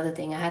was another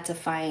thing. I had to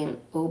find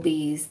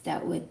OBs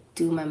that would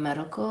do my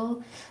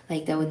medical,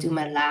 like that would do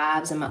my Mm-hmm.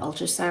 labs and my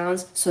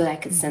ultrasounds so that I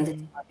could send it to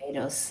Mm-hmm.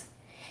 Barbados.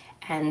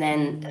 And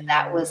then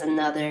that Mm. was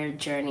another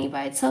journey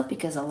by itself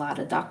because a lot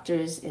of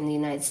doctors in the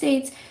United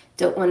States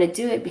don't want to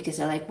do it because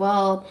they're like,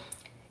 well,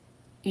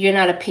 you're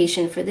not a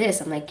patient for this.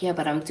 I'm like, yeah,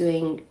 but I'm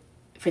doing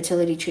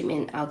fertility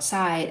treatment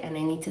outside and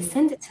I need to Yeah.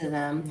 send it to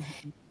them.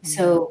 Mm-hmm. Mm-hmm.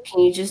 So can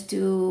you just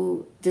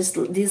do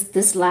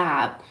this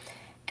lab?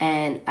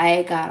 And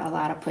I got a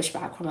lot of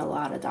pushback from a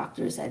lot of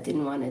doctors that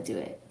didn't want to do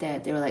it.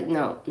 That they were like,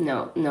 no,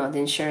 no, no, the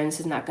insurance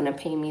is not going to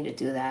pay me to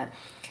do that.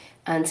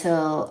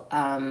 Until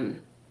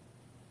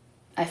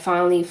I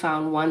finally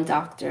found one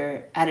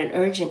doctor at an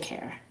urgent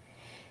care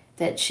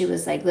that she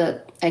was like,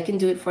 look, I can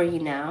do it for you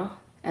now,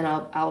 and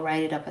I'll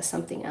write it up as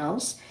something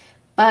else,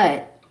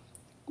 but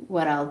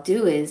what I'll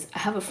do is I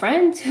have a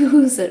friend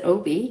who's an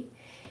OB,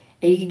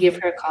 and you can give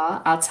Mm-hmm. her a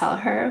call. I'll tell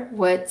her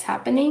what's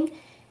happening.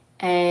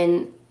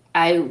 And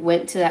I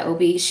went to that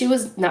OB. She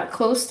was not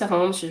close to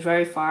home. She was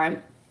very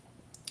far.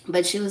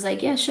 But she was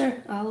like, yeah, sure.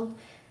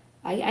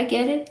 I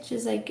get it.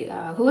 She's like,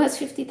 who has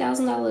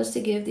 $50,000 to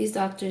give these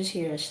doctors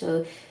here?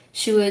 So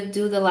she would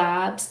do the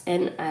labs.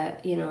 And,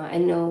 I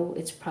know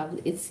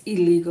it's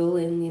illegal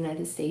in the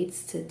United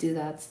States to do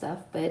that stuff.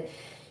 But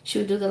she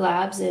would do the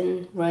labs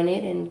and run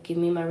it and give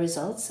me my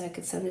results so I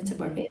could send it to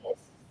Mm-hmm. Barbados.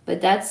 But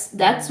that's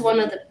Mm. one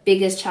of the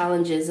biggest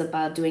challenges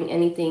about doing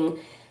anything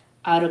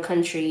out of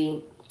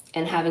country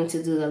and having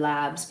to do the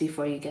labs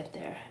before you get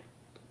there.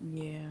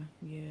 Yeah.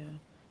 Yeah.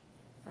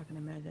 I can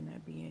imagine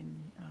that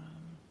being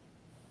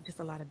just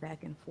a lot of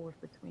back and forth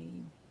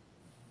between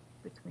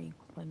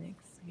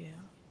clinics. Yeah.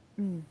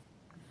 Mm.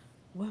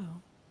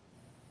 Well,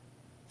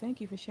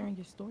 thank you for sharing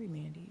your story,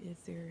 Mandy. Is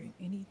there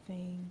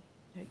anything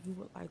that you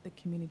would like the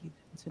community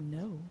to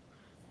know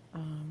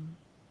um,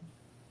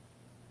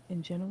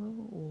 in general,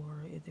 or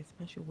is there a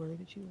special word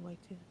that you would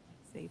like to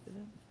say to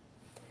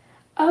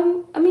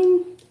them? I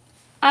mean,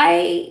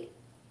 I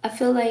I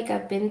feel like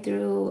I've been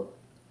through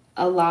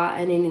a lot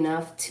and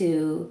enough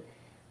to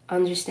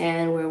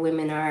understand where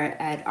women are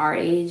at our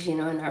age, in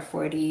our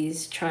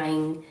 40s,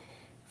 trying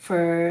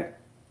for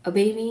a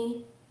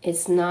baby.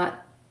 It's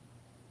not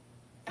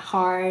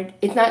hard.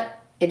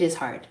 It is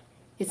hard.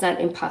 It's not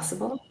Yeah.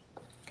 impossible.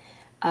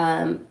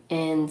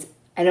 And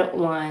I don't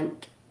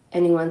want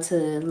anyone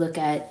to look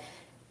at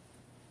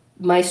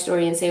my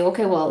story and say,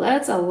 okay, well,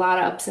 that's a lot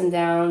of ups and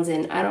downs,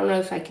 and I don't know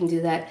if I can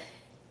do that.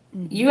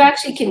 Mm-hmm. You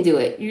actually can do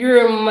it.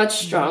 You're much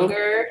Mm-hmm.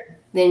 stronger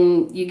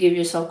than you give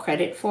yourself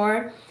credit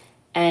for.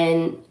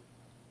 And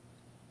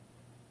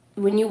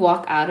when you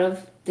walk out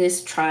of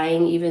this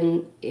trying,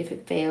 even if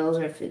it fails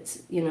or if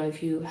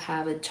if you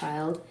have a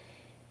child,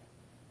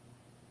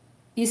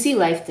 you see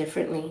life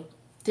differently.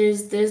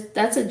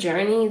 That's a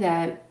journey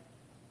that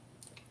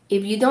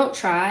if you don't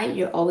try,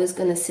 you're always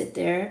going to sit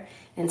there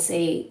and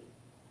say,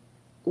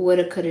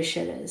 woulda, coulda,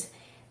 shouldas.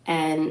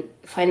 And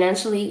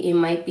financially, it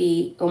might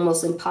be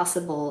almost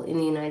impossible in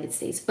the United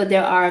States, but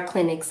there are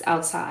clinics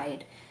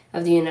outside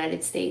of the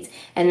United States.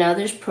 And now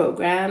there's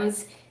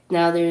programs,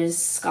 now there's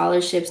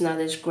scholarships, now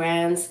there's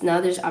grants, now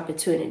there's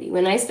opportunity.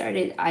 When I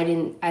started, I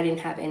didn't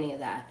have any of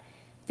that.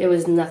 There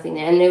was nothing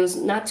there, and it was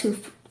not too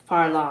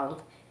far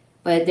along.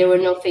 But there were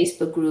Mm-hmm. no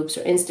Facebook groups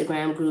or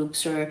Instagram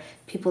groups or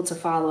people to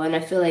follow. And I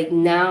feel like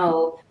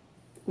now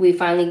we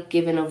finally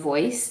given a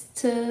voice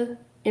to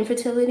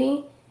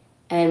infertility,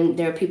 and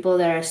there are people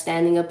that are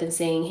standing up and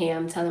saying, hey,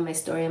 I'm telling my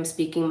story, I'm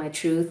speaking my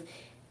truth,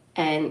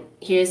 and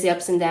here's the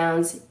ups and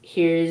downs,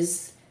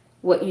 here's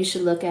what you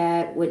should look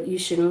at, what you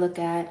shouldn't look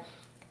at.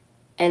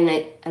 And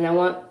I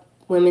want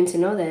women to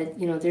know that,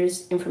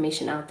 there's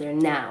information out there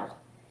now,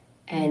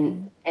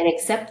 Mm-hmm. and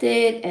accept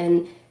it,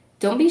 and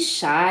don't be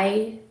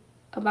shy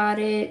about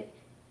it.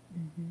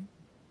 Mm-hmm.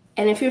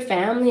 And if your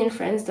family and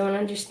friends don't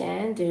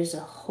understand, there's a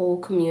whole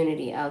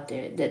community out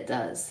there that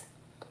does,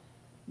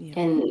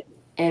 Yep.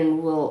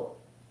 and will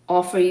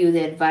offer you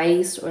the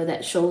advice or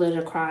that shoulder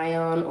to cry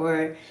on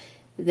or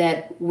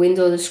that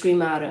window to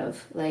scream out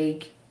of.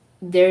 Like,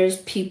 there's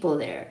people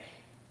there.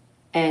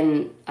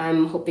 And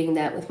I'm hoping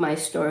that with my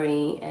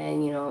story,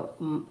 and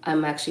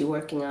I'm actually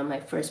working on my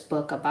first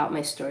book about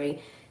my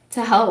story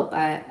to help.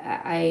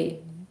 I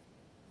Mm-hmm.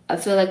 I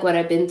feel like what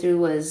I've been through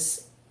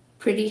was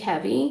pretty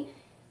heavy,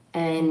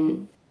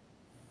 and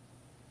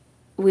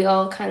Mm-hmm. we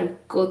all kind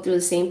of go through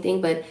the same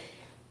thing. But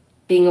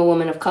being a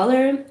woman of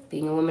color,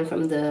 being a woman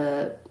from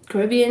the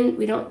Caribbean,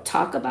 we don't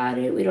talk about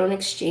it. We don't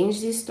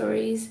exchange these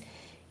stories.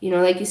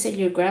 Like you said,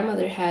 your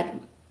grandmother had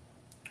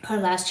her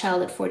last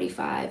child at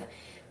 45.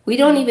 We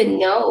don't Mm-hmm. even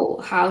know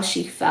how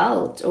she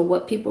felt or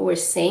what people were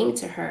saying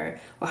to her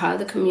or how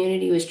the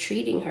community was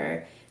treating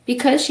her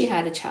because she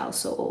had a child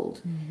so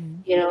old. Mm-hmm.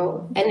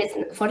 And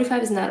it's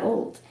 45 is not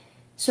old.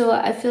 So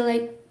I feel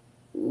like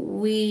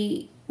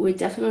we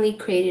definitely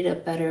created a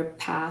better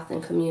path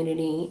and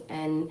community,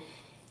 and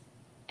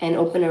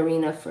open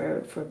arena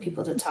for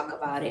people to Mm-hmm. talk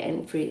about it,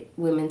 and for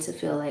women to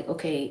feel like,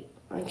 okay,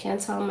 I can't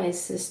tell my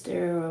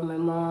sister or my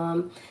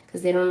mom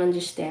because they don't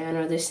understand,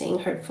 or they're saying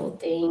hurtful Right.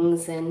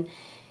 things. And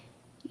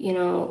you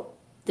know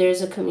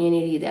there's a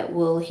community that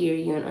will hear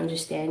you and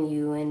understand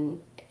you,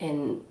 and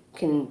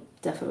can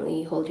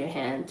definitely hold your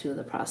hand through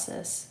the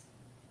process.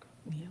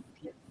 Yep.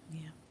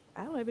 Yeah.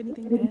 I don't have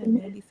anything to add.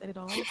 Mandy said it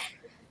all.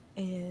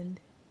 And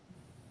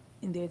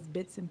there's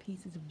bits and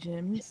pieces of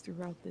gems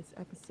throughout this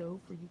episode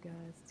for you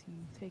guys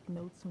to take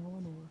notes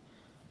on or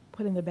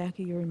put in the back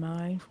of your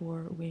mind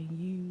for when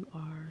you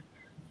are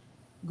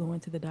going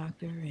to the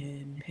doctor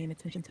and paying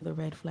attention to the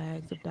red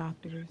flags of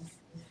doctors.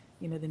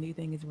 The new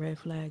thing is red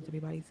flags.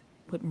 Everybody's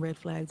putting red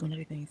flags on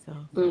everything. So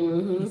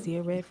you Hmm. see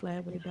a red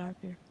flag with a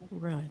doctor,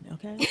 run,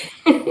 okay?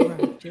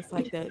 Run. Just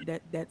like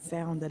that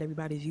sound that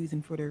everybody's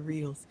using for their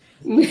reels.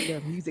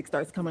 The music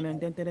starts coming on,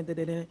 dun, dun, dun, dun,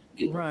 dun,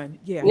 dun. Run.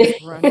 Yeah,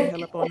 run the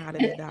hell up on out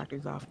of that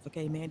doctor's office.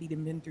 Okay, Mandy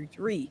done been through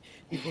three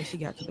before she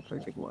got to the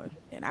perfect one.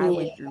 And I Yeah.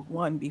 went through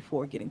one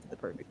before getting to the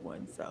perfect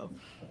one. So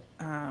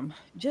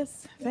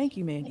just thank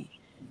you, Mandy.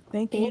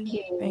 Thank Thank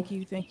you, you. thank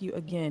you, thank you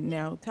again.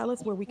 Now tell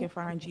us where we can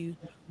find you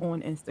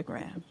on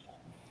Instagram.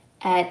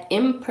 At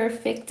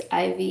Imperfect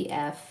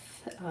IVF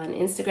on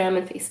Instagram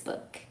and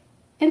Facebook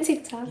and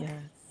TikTok. Yes.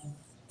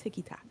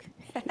 Tiki Talk.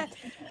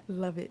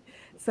 Love it.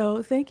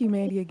 So thank you,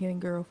 Mandy, again,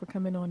 girl, for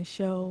coming on the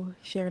show,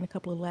 sharing a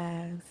couple of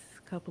laughs,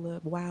 a couple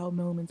of wild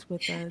moments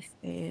with us,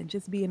 and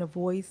just being a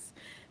voice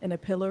and a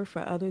pillar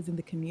for others in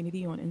the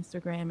community on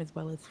Instagram as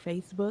well as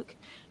Facebook.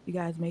 You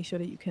guys make sure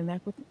that you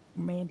connect with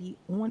Mandy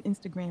on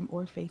Instagram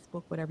or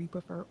Facebook, whatever you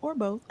prefer, or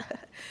both.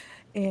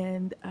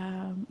 And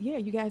yeah,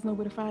 you guys know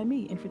where to find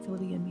me,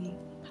 Infertility and Me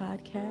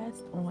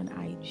podcast on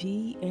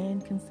IG,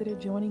 and consider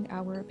joining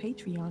our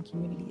Patreon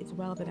community as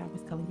well that I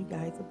was telling you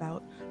guys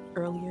about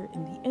earlier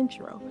in the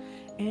intro.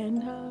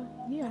 And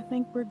yeah, I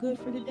think we're good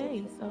for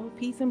today. So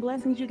peace and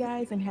blessings, you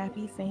guys, and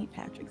happy St.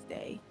 Patrick's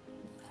Day.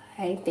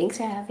 Hi, thanks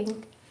for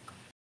having.